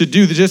to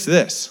do just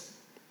this.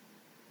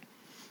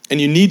 And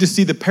you need to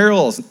see the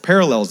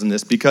parallels in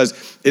this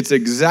because it's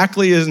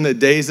exactly as in the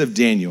days of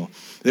Daniel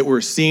that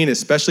we're seeing,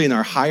 especially in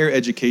our higher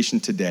education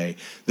today,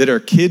 that our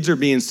kids are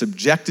being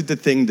subjected to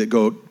things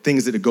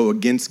that go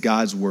against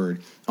God's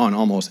word on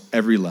almost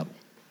every level.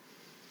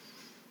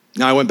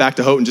 Now, I went back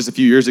to Houghton just a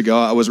few years ago.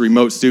 I was a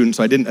remote student,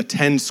 so I didn't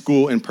attend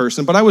school in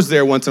person, but I was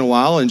there once in a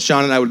while, and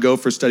Sean and I would go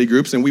for study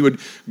groups, and we would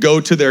go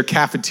to their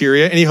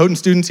cafeteria. Any Houghton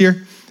students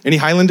here? Any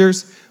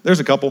Highlanders? There's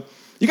a couple.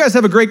 You guys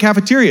have a great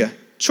cafeteria.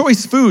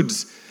 Choice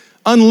foods.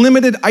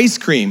 Unlimited ice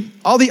cream.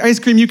 All the ice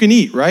cream you can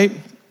eat, right?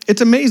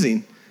 It's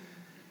amazing.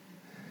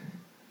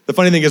 The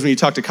funny thing is when you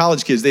talk to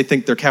college kids, they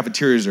think their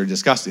cafeterias are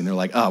disgusting. They're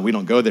like, we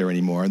don't go there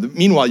anymore.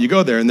 Meanwhile, you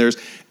go there and there's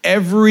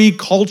every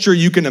culture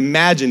you can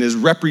imagine is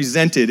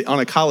represented on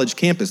a college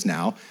campus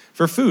now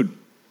for food.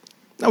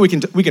 Now we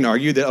can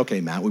argue that,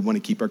 okay, Matt, we want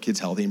to keep our kids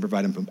healthy and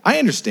provide them food. I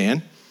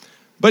understand.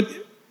 But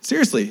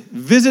seriously,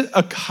 visit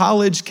a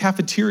college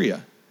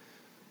cafeteria.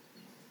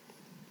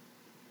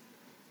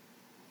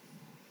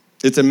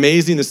 It's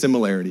amazing the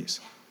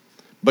similarities.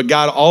 But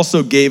God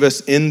also gave us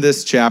in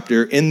this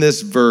chapter, in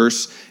this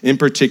verse, in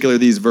particular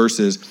these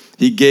verses,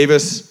 he gave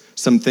us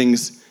some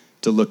things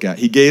to look at.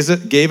 He gave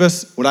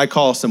us what I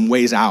call some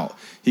ways out.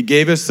 He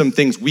gave us some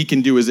things we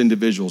can do as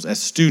individuals,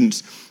 as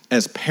students,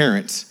 as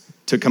parents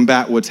to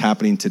combat what's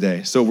happening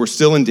today. So we're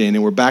still in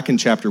Daniel. We're back in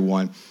chapter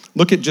 1.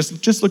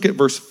 Just look at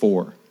verse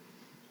 4.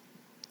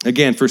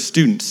 Again, for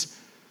students,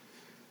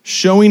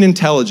 showing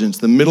intelligence,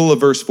 the middle of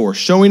verse 4,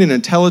 showing an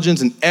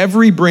intelligence in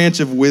every branch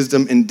of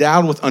wisdom,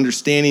 endowed with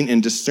understanding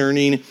and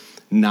discerning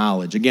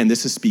knowledge. Again,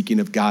 this is speaking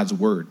of God's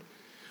word.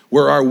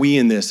 Where are we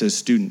in this as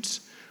students?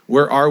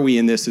 Where are we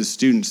in this as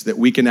students that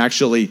we can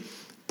actually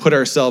put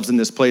ourselves in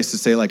this place to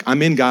say, like,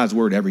 I'm in God's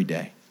word every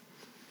day.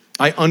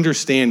 I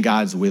understand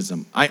God's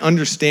wisdom. I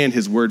understand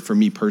his word for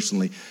me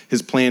personally,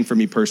 his plan for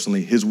me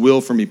personally, his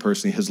will for me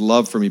personally, his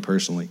love for me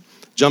personally.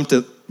 Jump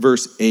to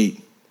verse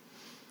 8.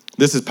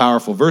 This is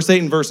powerful. Verse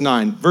 8 and verse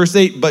 9. Verse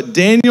 8, but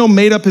Daniel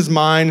made up his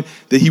mind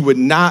that he would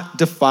not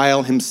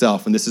defile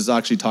himself. And this is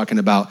actually talking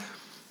about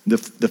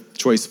the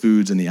choice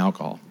foods and the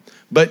alcohol.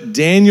 But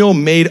Daniel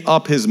made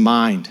up his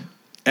mind.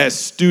 As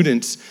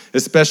students,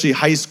 especially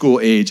high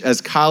school age,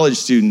 as college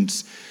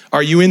students,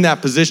 are you in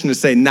that position to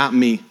say, not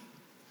me?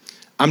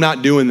 I'm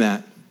not doing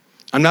that.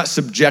 I'm not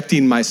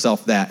subjecting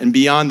myself that. And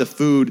beyond the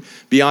food,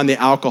 beyond the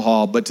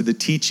alcohol, but to the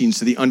teachings,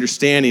 to the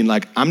understanding,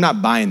 like, I'm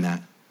not buying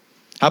that.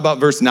 How about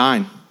verse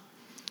 9?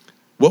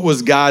 What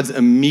was God's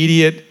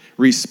immediate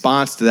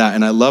response to that?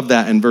 And I love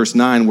that in verse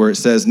 9 where it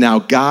says, now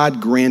God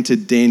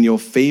granted Daniel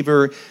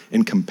favor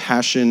and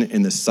compassion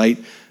in the sight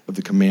of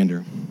the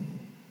commander.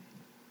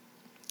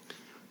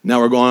 Now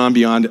we're going on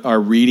beyond our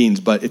readings,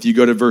 but if you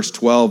go to verse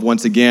 12,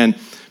 once again,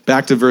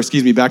 back to verse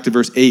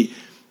 8,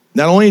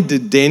 not only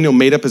did Daniel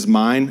made up his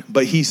mind,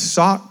 but he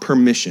sought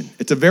permission.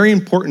 It's a very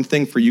important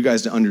thing for you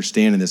guys to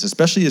understand in this,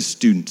 especially as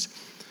students.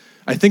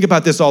 I think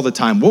about this all the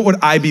time. What would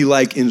I be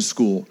like in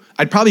school?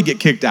 I'd probably get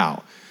kicked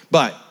out.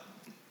 But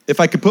if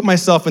I could put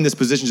myself in this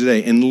position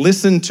today and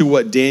listen to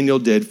what Daniel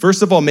did,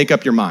 first of all, make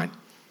up your mind.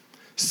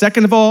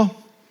 Second of all,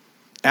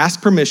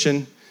 ask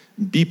permission,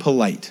 be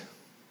polite.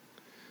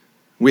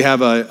 We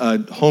have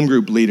a home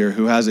group leader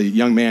who has a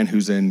young man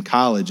who's in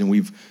college, and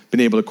we've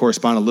been able to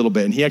correspond a little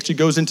bit, and he actually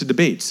goes into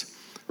debates,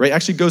 right?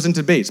 Actually goes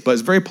into debates, but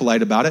is very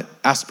polite about it,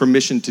 asks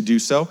permission to do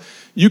so.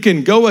 You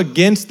can go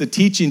against the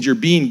teachings you're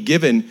being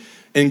given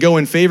and go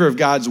in favor of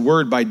God's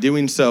word by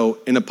doing so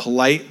in a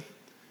polite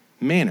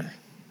manner.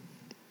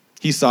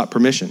 He sought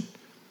permission.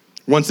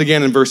 Once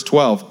again in verse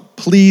 12,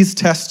 please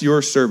test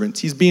your servants.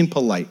 He's being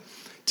polite.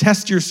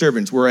 Test your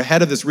servants. We're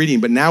ahead of this reading,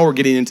 but now we're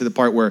getting into the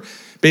part where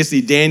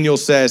basically Daniel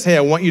says, hey,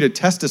 I want you to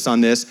test us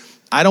on this.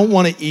 I don't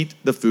want to eat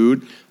the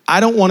food. I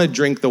don't want to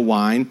drink the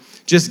wine.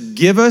 Just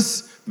give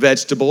us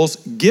vegetables.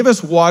 Give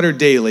us water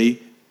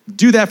daily.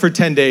 Do that for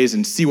 10 days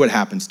and see what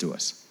happens to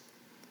us.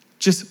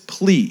 Just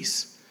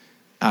please,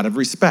 out of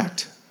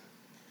respect.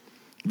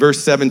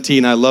 Verse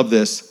 17, I love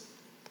this.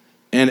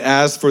 And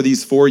as for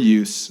these 4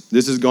 youths,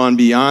 this has gone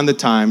beyond the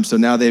time. So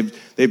now they've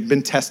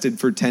been tested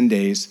for 10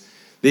 days.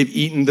 They've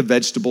eaten the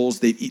vegetables.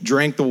 They've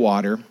drank the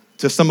water.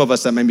 To some of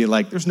us, that may be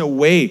like, there's no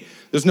way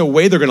they're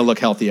going to look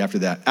healthy after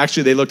that.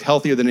 Actually, they looked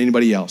healthier than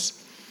anybody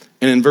else.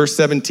 And in verse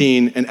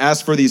 17, and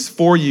as for these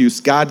 4 youths,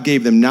 God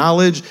gave them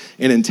knowledge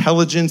and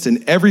intelligence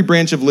in every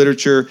branch of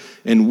literature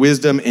and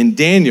wisdom. And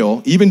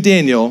Daniel, even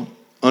Daniel,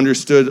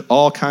 understood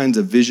all kinds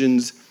of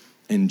visions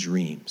and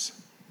dreams.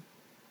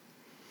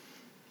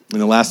 And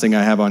the last thing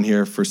I have on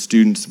here for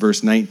students,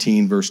 verse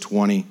 19, verse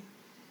 20.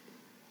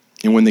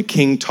 And when the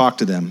king talked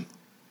to them,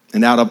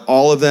 and out of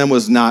all of them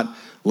was not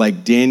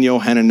like Daniel,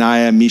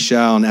 Hananiah,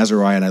 Mishael, and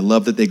Azariah. And I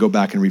love that they go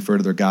back and refer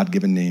to their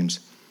God-given names.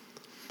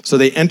 So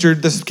they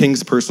entered the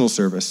king's personal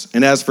service.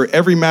 And as for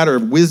every matter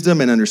of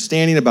wisdom and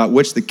understanding about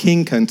which the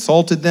king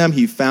consulted them,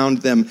 he found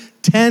them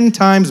 10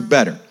 times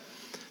better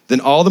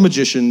than all the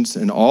magicians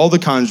and all the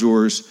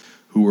conjurers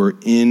who were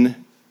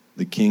in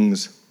the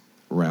king's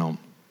realm.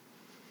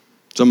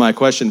 So my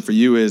question for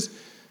you is,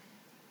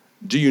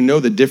 do you know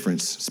the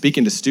difference?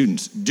 Speaking to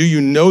students, do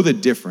you know the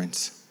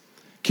difference?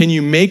 Can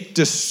you make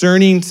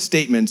discerning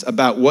statements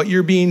about what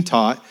you're being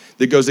taught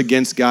that goes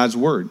against God's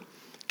word?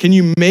 Can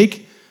you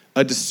make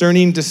a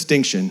discerning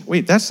distinction?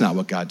 Wait, that's not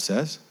what God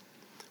says.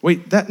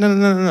 Wait,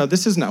 no,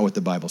 this is not what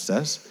the Bible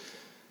says.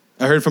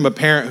 I heard from a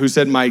parent who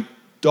said, my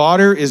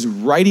daughter is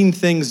writing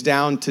things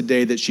down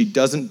today that she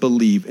doesn't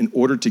believe in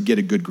order to get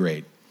a good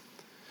grade.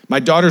 My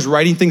daughter's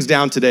writing things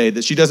down today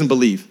that she doesn't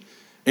believe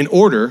in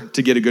order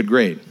to get a good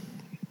grade.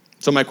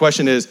 So my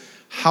question is,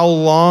 how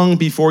long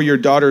before your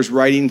daughter's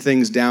writing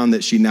things down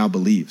that she now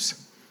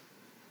believes?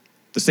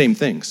 The same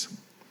things.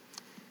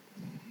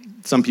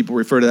 Some people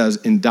refer to that as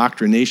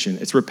indoctrination.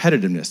 It's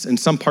repetitiveness. In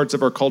some parts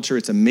of our culture,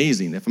 it's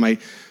amazing. If my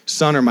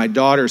son or my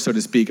daughter, so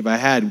to speak,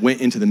 went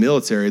into the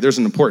military, there's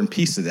an important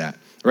piece to that,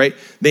 right?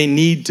 They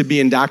need to be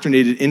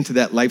indoctrinated into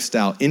that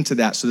lifestyle, into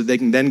that, so that they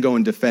can then go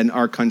and defend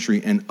our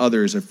country and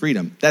others of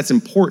freedom. That's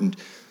important.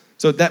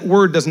 So that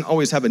word doesn't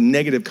always have a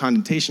negative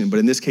connotation, but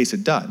in this case,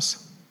 it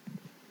does.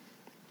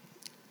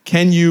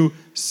 Can you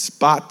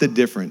spot the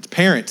difference?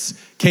 Parents,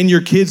 can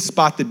your kids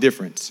spot the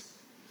difference?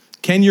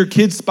 Can your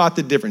kids spot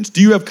the difference?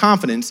 Do you have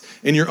confidence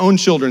in your own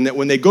children that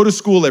when they go to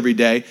school every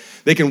day,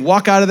 they can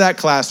walk out of that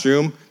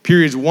classroom,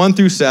 periods 1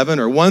 through 7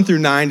 or 1 through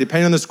 9,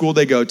 depending on the school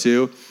they go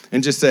to,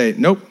 and just say,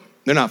 nope,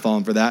 they're not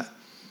falling for that.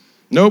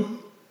 Nope.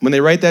 When they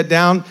write that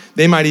down,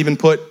 they might even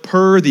put,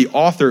 per the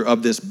author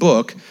of this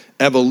book,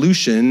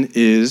 evolution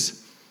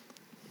is,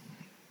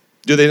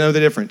 do they know the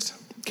difference?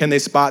 Can they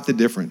spot the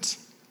difference?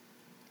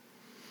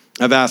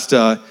 I've asked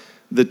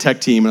the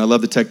tech team, and I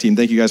love the tech team,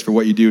 thank you guys for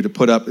what you do, to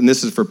put up, and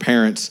this is for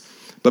parents,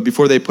 but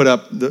before they put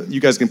up, you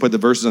guys can put the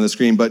verses on the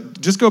screen,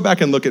 but just go back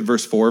and look at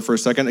verse 4 for a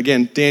second.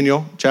 Again,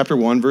 Daniel chapter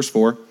 1, verse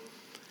 4.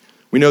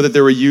 We know that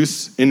there were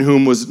youths in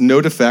whom was no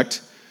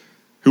defect,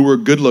 who were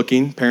good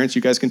looking. Parents,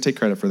 you guys can take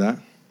credit for that.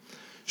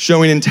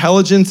 Showing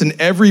intelligence in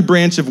every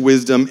branch of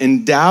wisdom,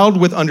 endowed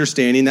with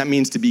understanding. That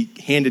means to be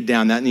handed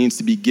down. That means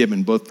to be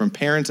given, both from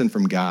parents and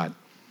from God.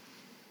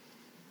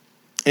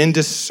 And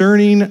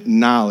discerning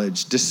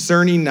knowledge.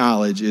 Discerning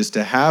knowledge is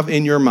to have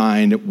in your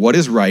mind what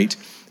is right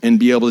and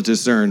be able to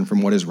discern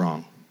from what is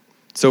wrong.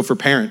 So for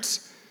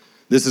parents,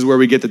 this is where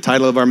we get the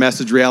title of our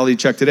message, Reality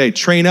Check today.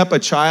 Train up a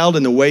child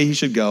in the way he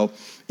should go.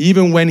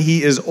 Even when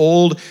he is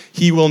old,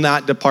 he will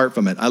not depart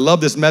from it. I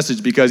love this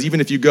message because even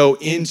if you go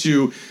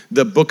into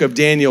the book of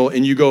Daniel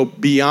and you go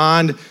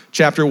beyond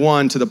chapter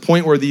 1 to the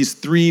point where these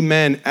three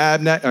men,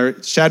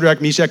 Shadrach,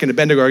 Meshach, and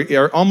Abednego,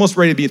 are almost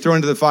ready to be thrown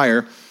into the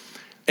fire.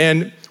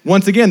 And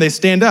once again, they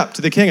stand up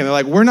to the king and they're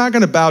like, we're not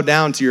going to bow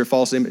down to your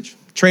false image.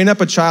 Train up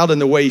a child in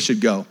the way he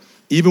should go.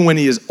 Even when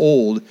he is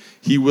old,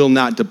 he will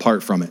not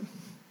depart from it.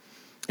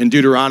 And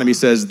Deuteronomy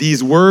says,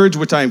 these words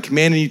which I am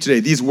commanding you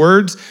today, these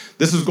words,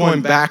 this is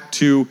going back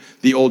to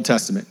the Old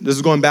Testament. This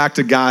is going back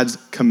to God's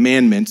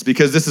commandments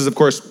because this is, of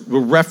course, the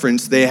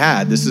reference they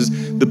had. This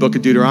is the book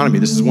of Deuteronomy.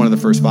 This is one of the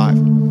first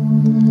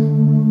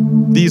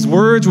 5. These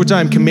words which I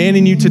am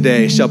commanding you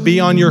today shall be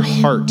on your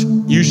heart.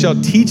 You shall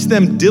teach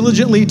them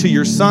diligently to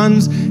your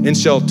sons and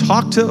shall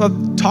talk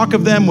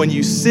of them when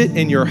you sit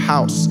in your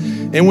house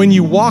and when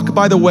you walk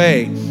by the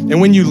way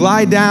and when you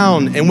lie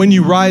down and when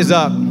you rise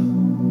up.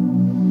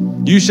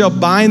 You shall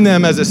bind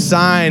them as a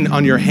sign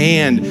on your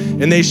hand,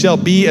 and they shall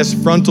be as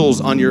frontals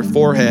on your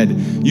forehead.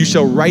 You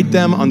shall write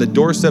them on the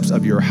doorsteps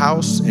of your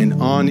house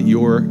and on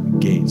your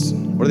gates.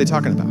 What are they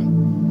talking about?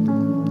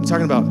 They're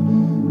talking about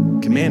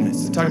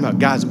commandments. They're talking about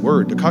God's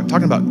word. They're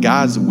talking about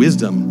God's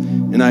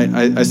wisdom. And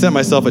I sent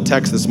myself a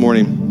text this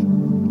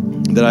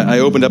morning that I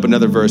opened up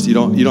another verse. You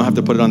don't have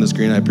to put it on the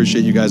screen. I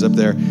appreciate you guys up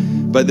there.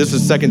 But this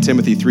was 2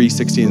 Timothy 3,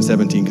 16 and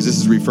 17, because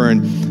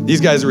these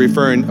guys are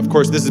referring, of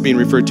course, this is being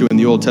referred to in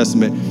the Old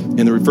Testament, and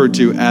they're referred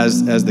to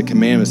as the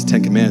commandments,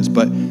 10 commandments.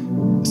 But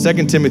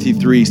 2 Timothy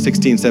 3,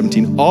 16,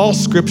 17, all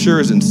scripture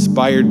is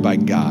inspired by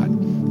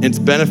God. It's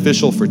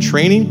beneficial for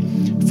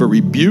training, for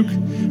rebuke,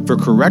 for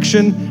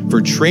correction,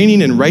 for training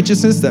in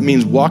righteousness. That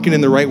means walking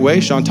in the right way.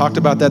 Sean talked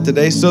about that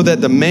today. So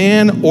that the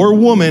man or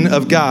woman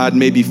of God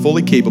may be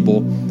fully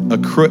capable,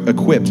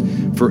 equipped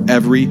for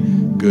every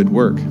good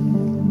work.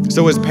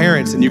 So as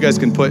parents, and you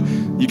can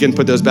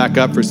put those back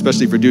up,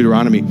 especially for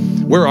Deuteronomy,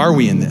 where are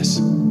we in this?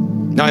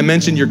 Now I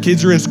mentioned your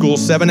kids are in school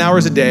 7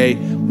 hours a day,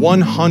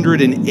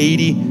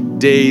 180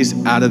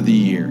 days out of the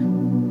year.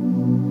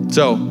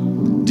 So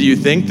do you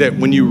think that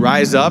when you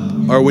rise up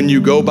or when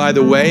you go by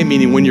the way,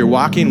 meaning when you're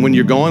walking, when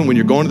you're going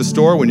to the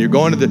store, when you're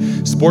going to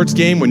the sports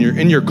game, when you're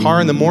in your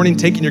car in the morning,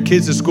 taking your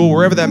kids to school,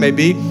 wherever that may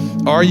be,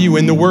 are you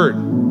in the Word?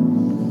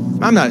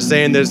 I'm not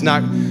saying that it's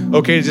not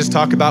okay to just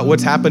talk about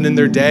what's happened in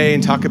their day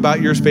and talk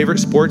about your favorite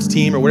sports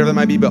team or whatever that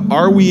might be, but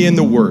are we in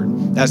the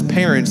Word? As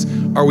parents,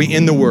 are we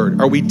in the Word?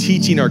 Are we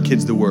teaching our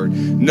kids the Word?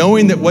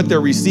 Knowing that what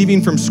they're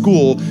receiving from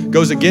school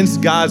goes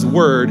against God's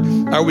Word,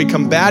 are we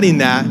combating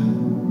that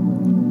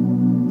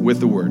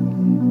with the Word?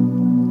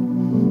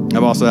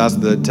 I've also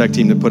asked the tech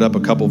team to put up a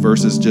couple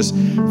verses just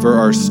for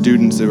our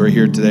students that are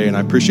here today, and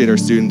I appreciate our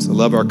students. I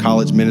love our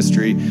college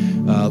ministry,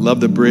 love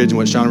the bridge and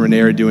what Sean and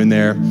Renee are doing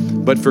there.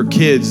 But for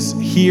kids,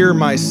 hear,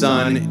 my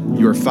son,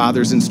 your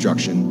father's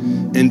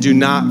instruction, and do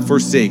not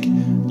forsake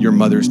your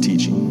mother's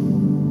teaching.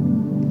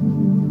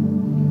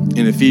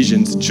 In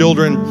Ephesians,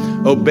 children,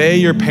 obey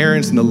your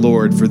parents in the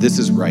Lord, for this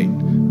is right.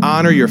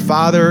 Honor your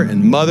father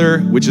and mother,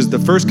 which is the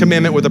first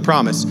commandment with a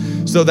promise,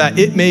 so that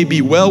it may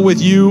be well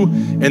with you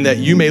and that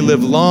you may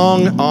live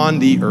long on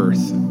the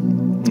earth.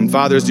 And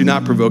fathers, do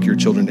not provoke your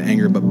children to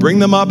anger, but bring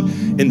them up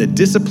in the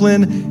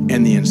discipline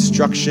and the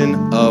instruction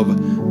of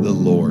the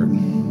Lord.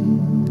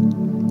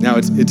 Now,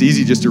 it's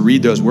easy just to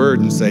read those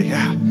words and say,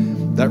 yeah,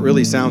 that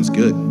really sounds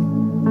good.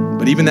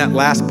 But even that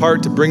last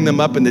part, to bring them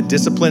up in the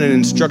discipline and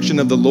instruction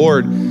of the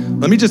Lord,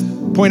 let me just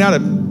point out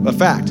a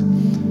fact.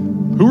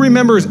 Who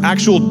remembers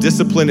actual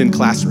discipline in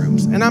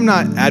classrooms? And I'm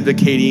not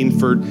advocating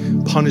for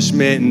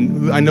punishment,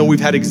 and I know we've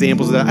had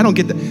examples of that. I don't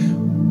get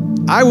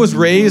that. I was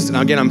raised, and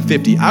again, I'm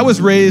 50. I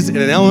was raised in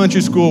an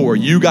elementary school where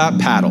you got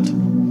paddled.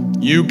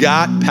 You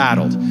got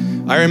paddled.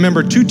 I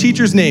remember 2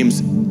 teachers'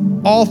 names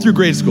all through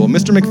grade school,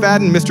 Mr.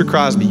 McFadden, Mr.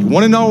 Crosby. You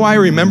want to know why I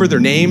remember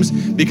their names?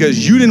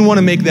 Because you didn't want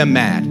to make them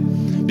mad.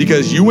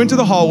 Because you went to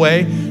the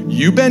hallway,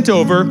 you bent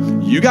over,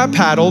 you got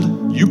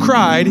paddled, you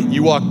cried,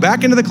 you walked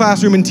back into the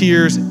classroom in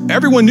tears,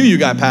 everyone knew you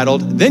got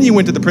paddled, then you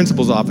went to the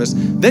principal's office,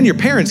 then your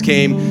parents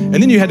came, and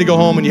then you had to go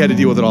home and you had to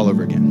deal with it all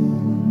over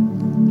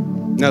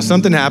again. Now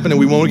something happened, and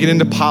we won't get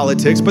into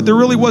politics, but there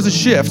really was a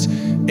shift,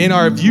 in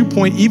our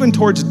viewpoint, even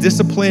towards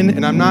discipline,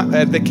 and I'm not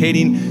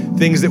advocating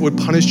things that would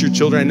punish your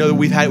children. I know that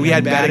we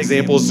had bad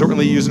examples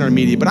certainly used in our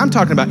media, but I'm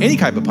talking about any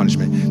type of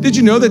punishment. Did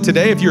you know that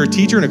today, if you're a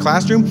teacher in a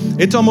classroom,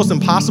 it's almost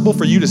impossible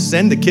for you to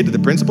send a kid to the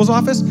principal's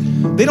office?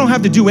 They don't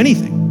have to do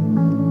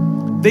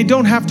anything. They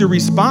don't have to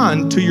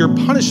respond to your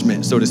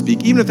punishment, so to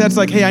speak, even if that's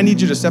like, hey, I need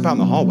you to step out in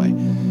the hallway.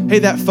 Hey,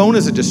 that phone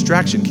is a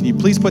distraction. Can you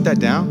please put that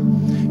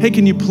down? Hey,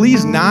 can you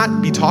please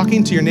not be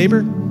talking to your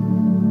neighbor?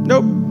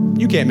 Nope,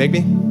 you can't make me.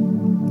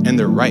 And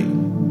they're right.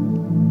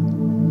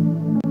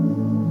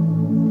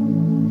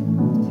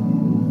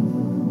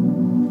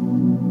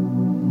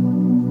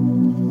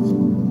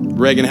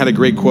 Reagan had a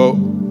great quote.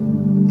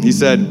 He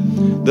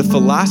said, "The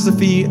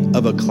philosophy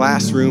of a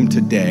classroom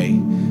today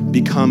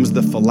becomes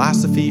the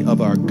philosophy of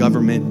our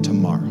government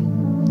tomorrow."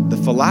 The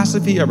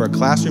philosophy of our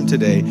classroom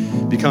today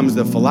becomes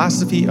the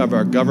philosophy of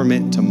our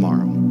government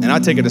tomorrow. And I'll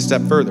take it a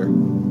step further.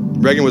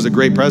 Reagan was a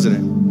great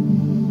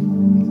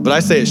president, but I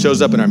say it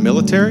shows up in our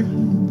military.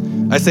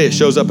 I say it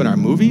shows up in our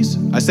movies.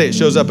 I say it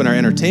shows up in our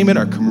entertainment,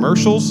 our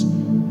commercials.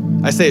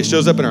 I say it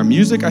shows up in our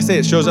music. I say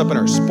it shows up in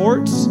our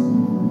sports.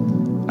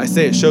 I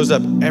say it shows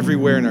up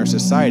everywhere in our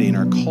society, in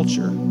our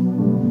culture.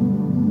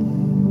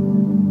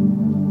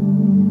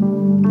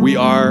 We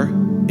are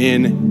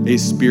in a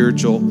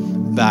spiritual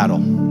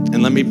battle.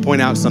 And let me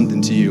point out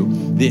something to you.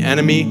 The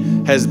enemy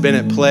has been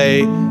at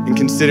play, and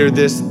consider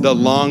this the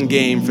long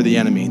game for the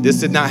enemy. This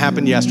did not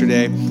happen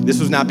yesterday. This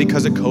was not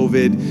because of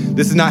COVID.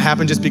 This did not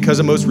happen just because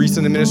a most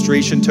recent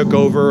administration took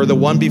over, or the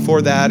one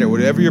before that, or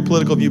whatever your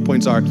political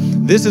viewpoints are.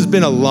 This has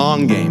been a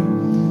long game.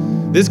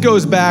 This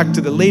goes back to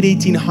the late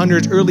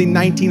 1800s, early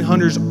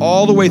 1900s,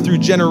 all the way through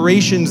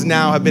generations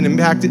now have been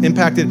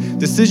impacted.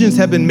 Decisions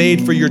have been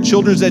made for your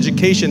children's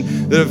education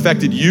that have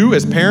affected you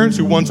as parents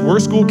who once were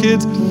school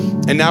kids,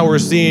 and now we're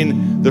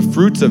seeing the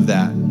fruits of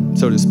that,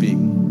 so to speak.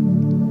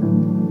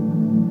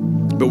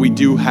 But we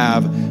do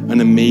have an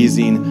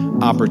amazing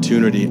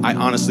opportunity. I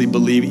honestly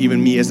believe,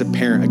 even me as a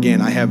parent, again,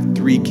 I have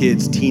 3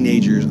 kids,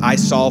 teenagers. I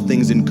saw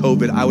things in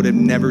COVID I would have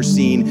never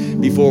seen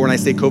before. When I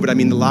say COVID, I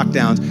mean the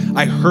lockdowns.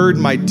 I heard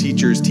my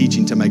teachers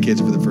teaching to my kids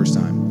for the first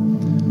time.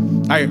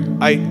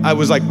 I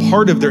was like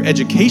part of their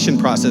education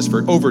process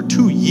for over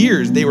 2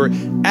 years. They were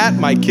at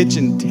my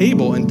kitchen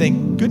table, and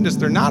thank goodness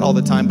they're not all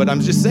the time, but I'm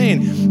just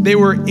saying, they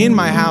were in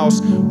my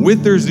house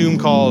with their Zoom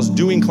calls,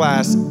 doing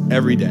class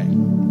every day.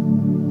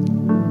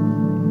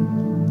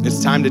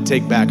 It's time to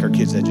take back our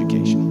kids'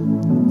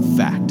 education.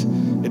 Fact.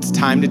 It's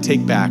time to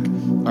take back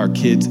our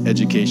kids'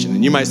 education.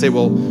 And you might say,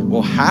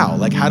 well, how?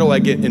 Like, how do I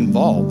get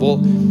involved? Well,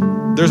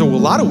 there's a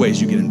lot of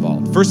ways you get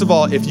involved. First of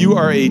all, if you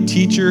are a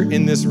teacher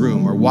in this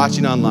room or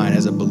watching online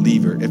as a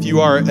believer, if you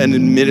are an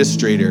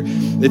administrator,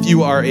 if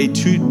you are a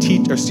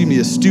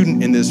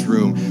student in this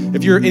room,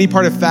 if you're any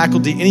part of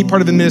faculty, any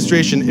part of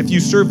administration, if you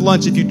serve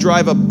lunch, if you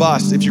drive a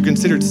bus, if you're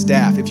considered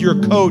staff, if you're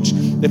a coach,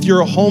 if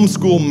you're a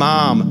homeschool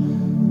mom,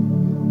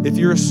 if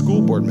you're a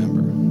school board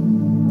member,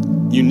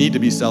 you need to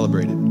be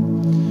celebrated.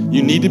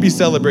 You need to be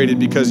celebrated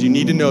because you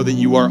need to know that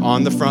you are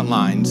on the front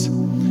lines.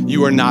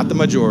 You are not the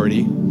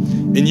majority.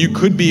 And you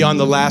could be on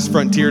the last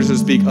frontier, so to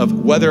speak,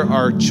 of whether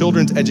our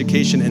children's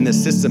education in this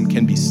system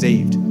can be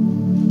saved.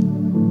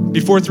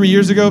 Before 3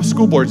 years ago,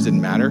 school boards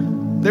didn't matter.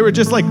 They were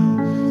just like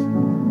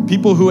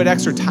people who had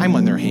extra time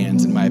on their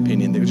hands, in my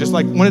opinion. They were just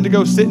like wanted to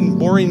go sit in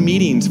boring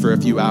meetings for a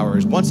few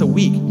hours once a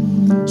week.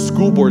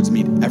 School boards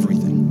mean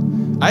everything.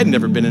 I had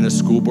never been in a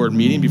school board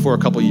meeting before a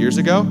couple years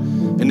ago.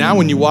 And now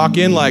when you walk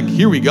in, like,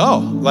 here we go,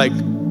 like,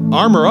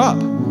 armor up.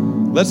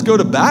 Let's go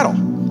to battle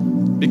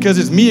because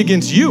it's me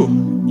against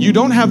you. You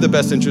don't have the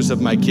best interests of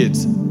my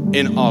kids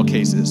in all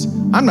cases.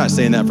 I'm not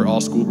saying that for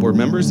all school board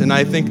members. And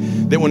I think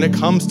that when it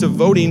comes to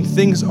voting,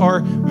 things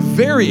are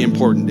very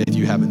important if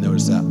you haven't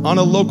noticed that. On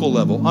a local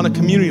level, on a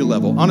community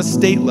level, on a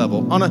state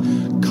level, on a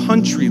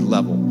country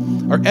level.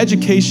 Our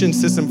education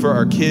system for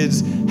our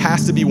kids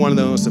has to be one of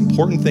the most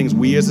important things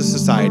we as a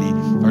society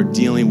are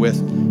dealing with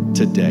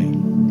today.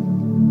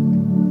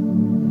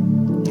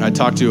 I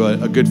talked to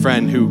a good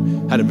friend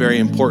who had a very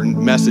important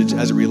message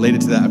as it related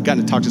to that. I've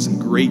gotten to talk to some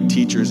great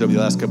teachers over the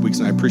last couple weeks,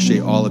 and I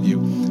appreciate all of you.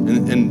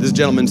 And this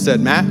gentleman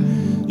said, Matt,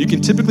 you can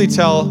typically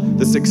tell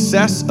the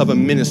success of a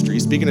ministry,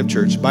 speaking of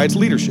church, by its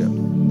leadership.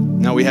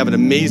 Now, we have an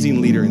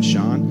amazing leader in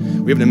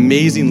Sean. We have an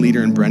amazing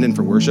leader in Brendan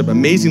for worship,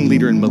 amazing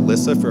leader in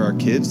Melissa for our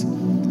kids.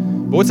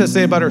 But what's that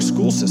say about our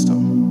school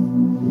system?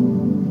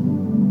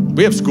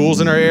 We have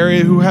schools in our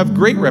area who have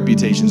great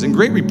reputations and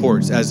great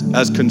reports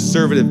as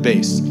conservative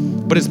based,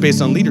 but it's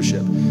based on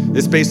leadership.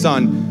 It's based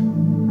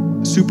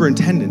on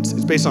superintendents.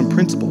 It's based on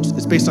principals.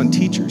 It's based on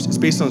teachers. It's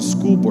based on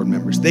school board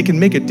members. They can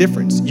make a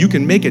difference. You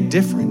can make a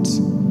difference.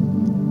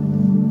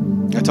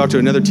 I talked to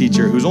another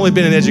teacher who's only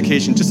been in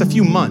education just a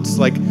few months,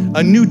 like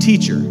a new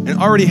teacher, and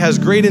already has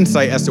great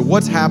insight as to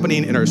what's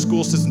happening in our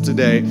school system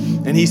today.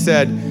 And he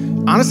said,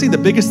 honestly, the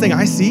biggest thing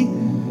I see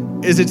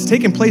is it's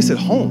taking place at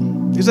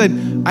home. He said,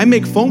 I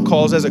make phone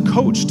calls as a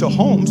coach to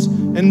homes,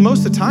 and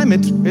most of the time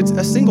it's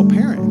a single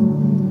parent.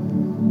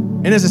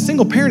 And as a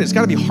single parent, it's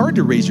got to be hard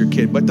to raise your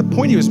kid. But the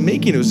point he was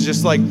making, it was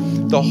just like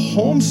the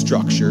home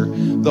structure,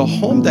 the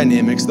home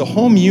dynamics, the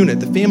home unit,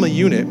 the family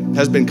unit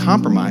has been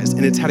compromised,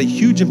 and it's had a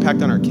huge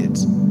impact on our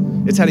kids.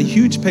 It's had a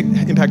huge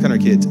impact on our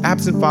kids.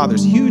 Absent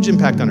fathers, huge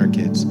impact on our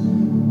kids.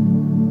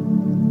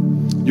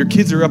 Your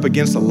kids are up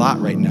against a lot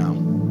right now,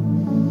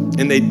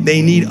 and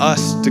they need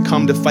us to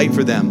come to fight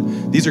for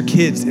them. These are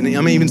kids, and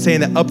I'm even saying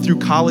that up through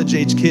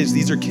college-age kids,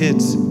 these are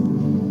kids.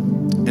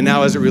 And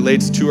now as it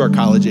relates to our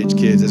college-age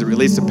kids, as it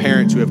relates to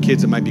parents who have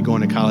kids that might be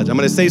going to college, I'm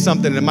gonna say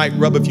something that might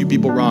rub a few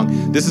people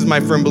wrong. This is my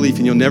firm belief,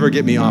 and you'll never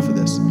get me off of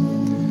this.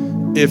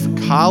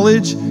 If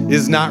college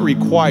is not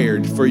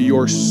required for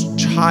your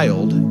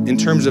child in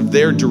terms of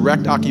their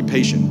direct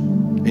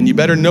occupation, and you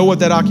better know what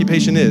that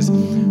occupation is,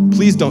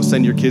 please don't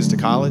send your kids to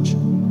college.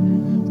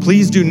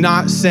 Please do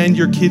not send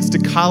your kids to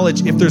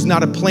college if there's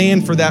not a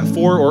plan for that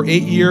 4 or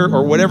 8 year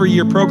or whatever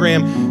year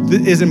program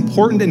that is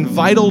important and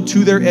vital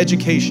to their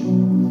education.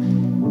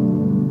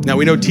 Now,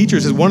 we know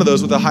teachers is one of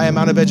those with a high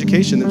amount of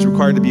education that's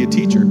required to be a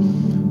teacher.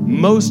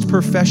 Most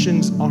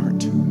professions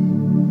aren't.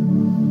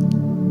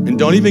 And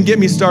don't even get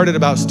me started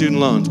about student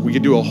loans. We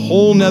could do a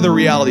whole nother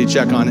reality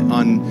check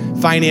on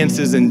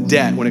finances and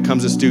debt when it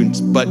comes to students.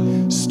 But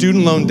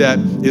student loan debt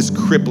is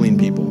crippling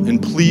people.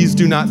 And please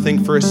do not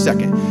think for a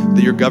second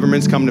that your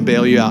government's coming to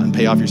bail you out and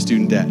pay off your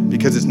student debt,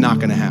 because it's not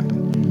gonna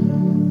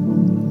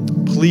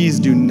happen. Please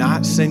do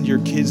not send your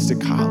kids to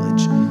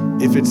college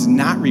if it's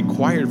not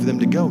required for them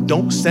to go.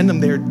 Don't send them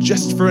there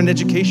just for an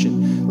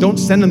education. Don't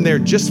send them there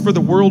just for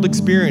the world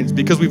experience,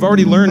 because we've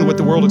already learned what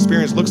the world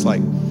experience looks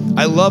like.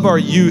 I love our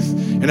youth,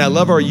 and I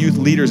love our youth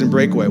leaders in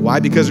Breakaway. Why?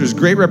 Because there's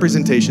great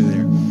representation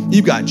there.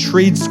 You've got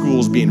trade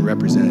schools being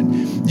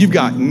represented. You've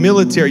got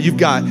military, you've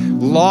got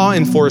law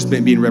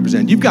enforcement being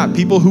represented. You've got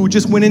people who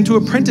just went into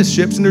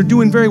apprenticeships and they're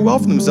doing very well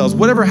for themselves.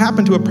 Whatever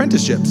happened to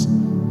apprenticeships?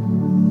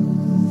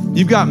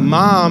 You've got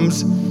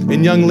moms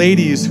and young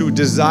ladies who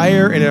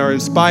desire and are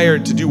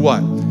inspired to do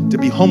what? To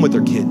be home with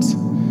their kids.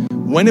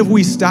 When have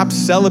we stopped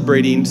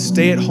celebrating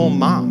stay-at-home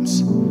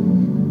moms?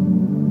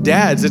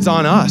 Dads, it's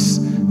on us.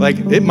 Like,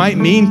 it might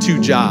mean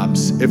 2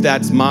 jobs if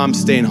that's mom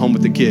staying home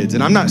with the kids.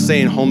 And I'm not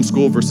saying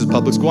homeschool versus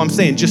public school. I'm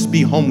saying just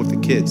be home with the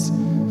kids.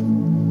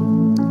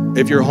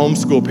 If you're a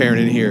homeschool parent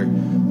in here,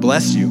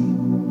 bless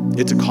you.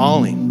 It's a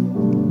calling.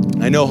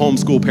 I know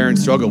homeschool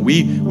parents struggle.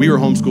 We were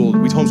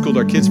homeschooled. We homeschooled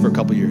our kids for a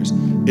couple years.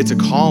 It's a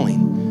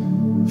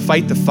calling.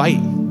 Fight the fight.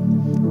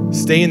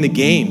 Stay in the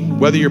game.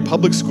 Whether you're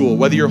public school,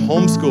 whether you're a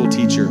homeschool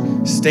teacher,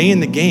 stay in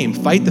the game.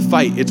 Fight the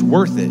fight. It's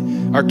worth it.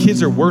 Our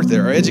kids are worth it.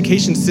 Our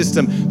education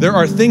system, there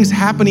are things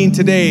happening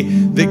today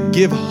that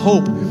give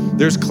hope.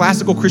 There's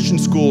classical Christian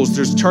schools,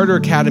 there's charter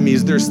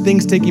academies, there's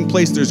things taking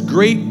place. There's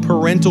great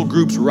parental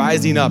groups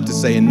rising up to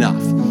say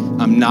enough.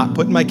 I'm not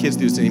putting my kids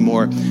through this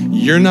anymore.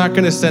 You're not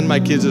gonna send my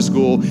kids to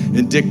school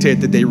and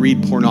dictate that they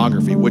read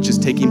pornography, which is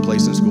taking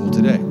place in school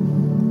today.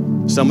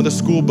 Some of the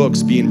school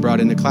books being brought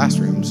into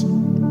classrooms.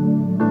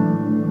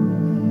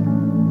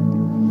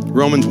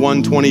 Romans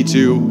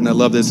 1:22, and I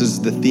love this. This is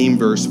the theme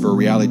verse for a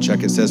reality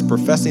check. It says,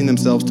 professing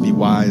themselves to be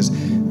wise,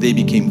 they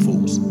became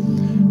fools.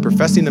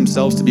 Professing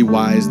themselves to be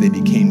wise, they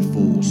became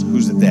fools.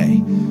 Who's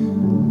they?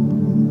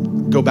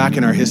 Go back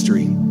in our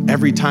history.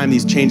 Every time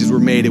these changes were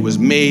made, it was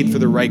made for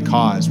the right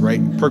cause,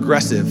 right?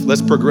 Progressive.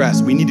 Let's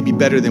progress. We need to be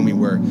better than we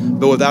were,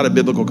 but without a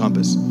biblical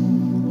compass.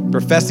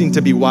 Professing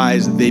to be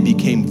wise, they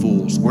became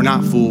fools. We're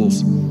not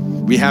fools.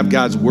 We have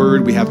God's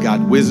word. We have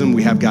God's wisdom.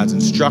 We have God's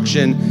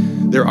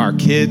instruction. They're our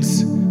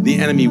kids. The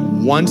enemy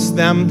wants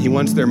them. He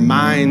wants their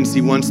minds.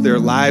 He wants their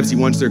lives. He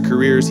wants their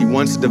careers. He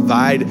wants to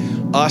divide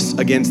us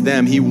against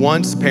them. He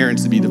wants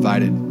parents to be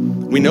divided.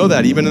 We know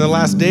that even in the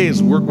last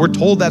days. We're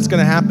told that's going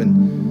to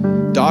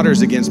happen.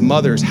 Daughters against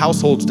mothers,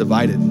 households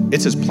divided.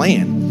 It's his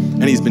plan,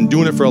 and he's been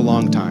doing it for a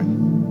long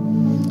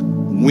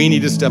time. We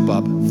need to step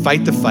up,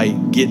 fight the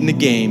fight, get in the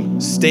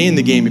game, stay in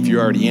the game if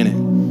you're already in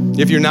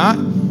it. If you're not,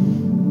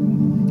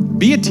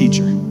 be a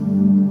teacher.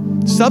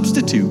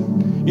 Substitute.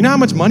 You know how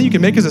much money you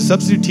can make as a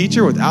substitute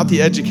teacher without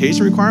the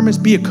education requirements?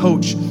 Be a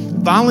coach.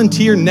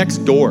 Volunteer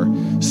next door.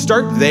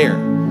 Start there.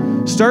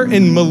 Start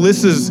in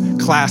Melissa's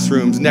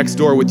classrooms next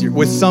door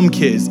with some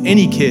kids,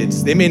 any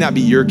kids. They may not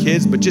be your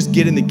kids, but just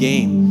get in the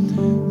game.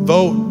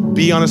 Vote,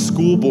 be on a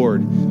school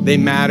board. They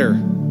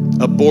matter.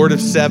 A board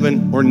of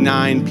 7 or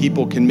 9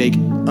 people can make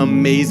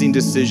amazing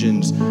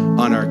decisions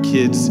on our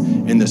kids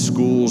and the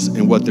schools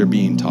and what they're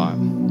being taught.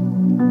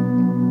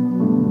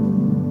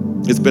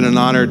 It's been an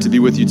honor to be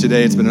with you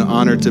today. It's been an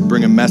honor to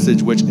bring a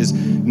message which is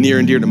near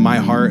and dear to my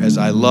heart, as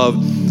I love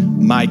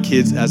my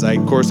kids,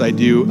 of course I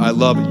do. I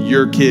love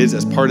your kids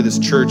as part of this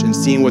church, and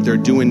seeing what they're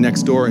doing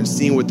next door, and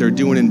seeing what they're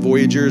doing in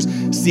Voyagers,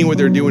 seeing what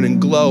they're doing in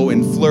Glow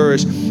and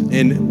Flourish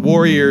and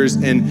Warriors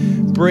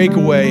and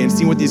Breakaway, and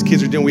seeing what these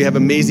kids are doing. We have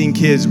amazing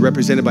kids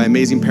represented by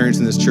amazing parents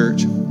in this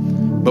church,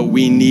 but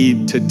we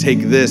need to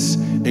take this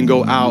and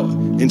go out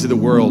into the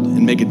world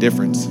and make a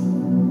difference.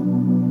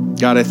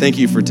 God, I thank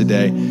you for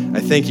today.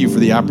 I thank you for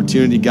the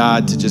opportunity,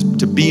 God,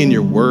 to be in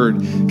your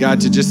word.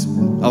 God, to just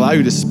allow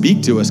you to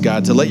speak to us,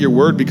 God, to let your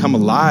word become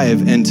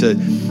alive, and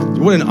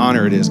what an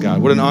honor it is,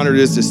 God. What an honor it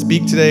is to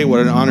speak today. What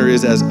an honor it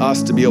is as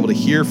us to be able to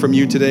hear from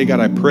you today. God,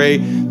 I pray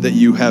that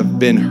you have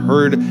been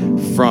heard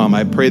from.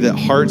 I pray that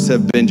hearts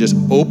have been just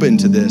open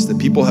to this, that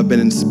people have been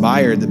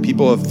inspired, that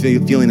people have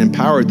feeling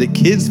empowered, that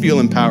kids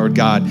feel empowered,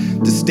 God,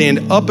 to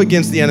stand up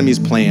against the enemy's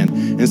plan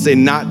and say,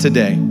 not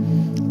today.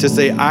 To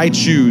say, I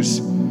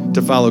choose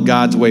to follow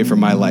God's way for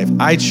my life.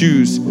 I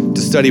choose to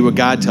study what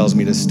God tells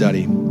me to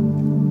study.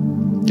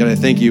 God, I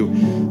thank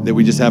you that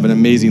we just have an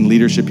amazing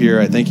leadership here.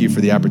 I thank you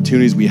for the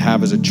opportunities we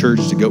have as a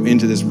church to go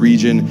into this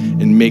region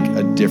and make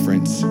a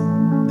difference.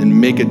 And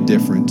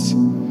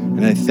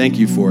I thank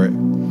you for it.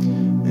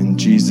 In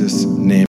Jesus' name.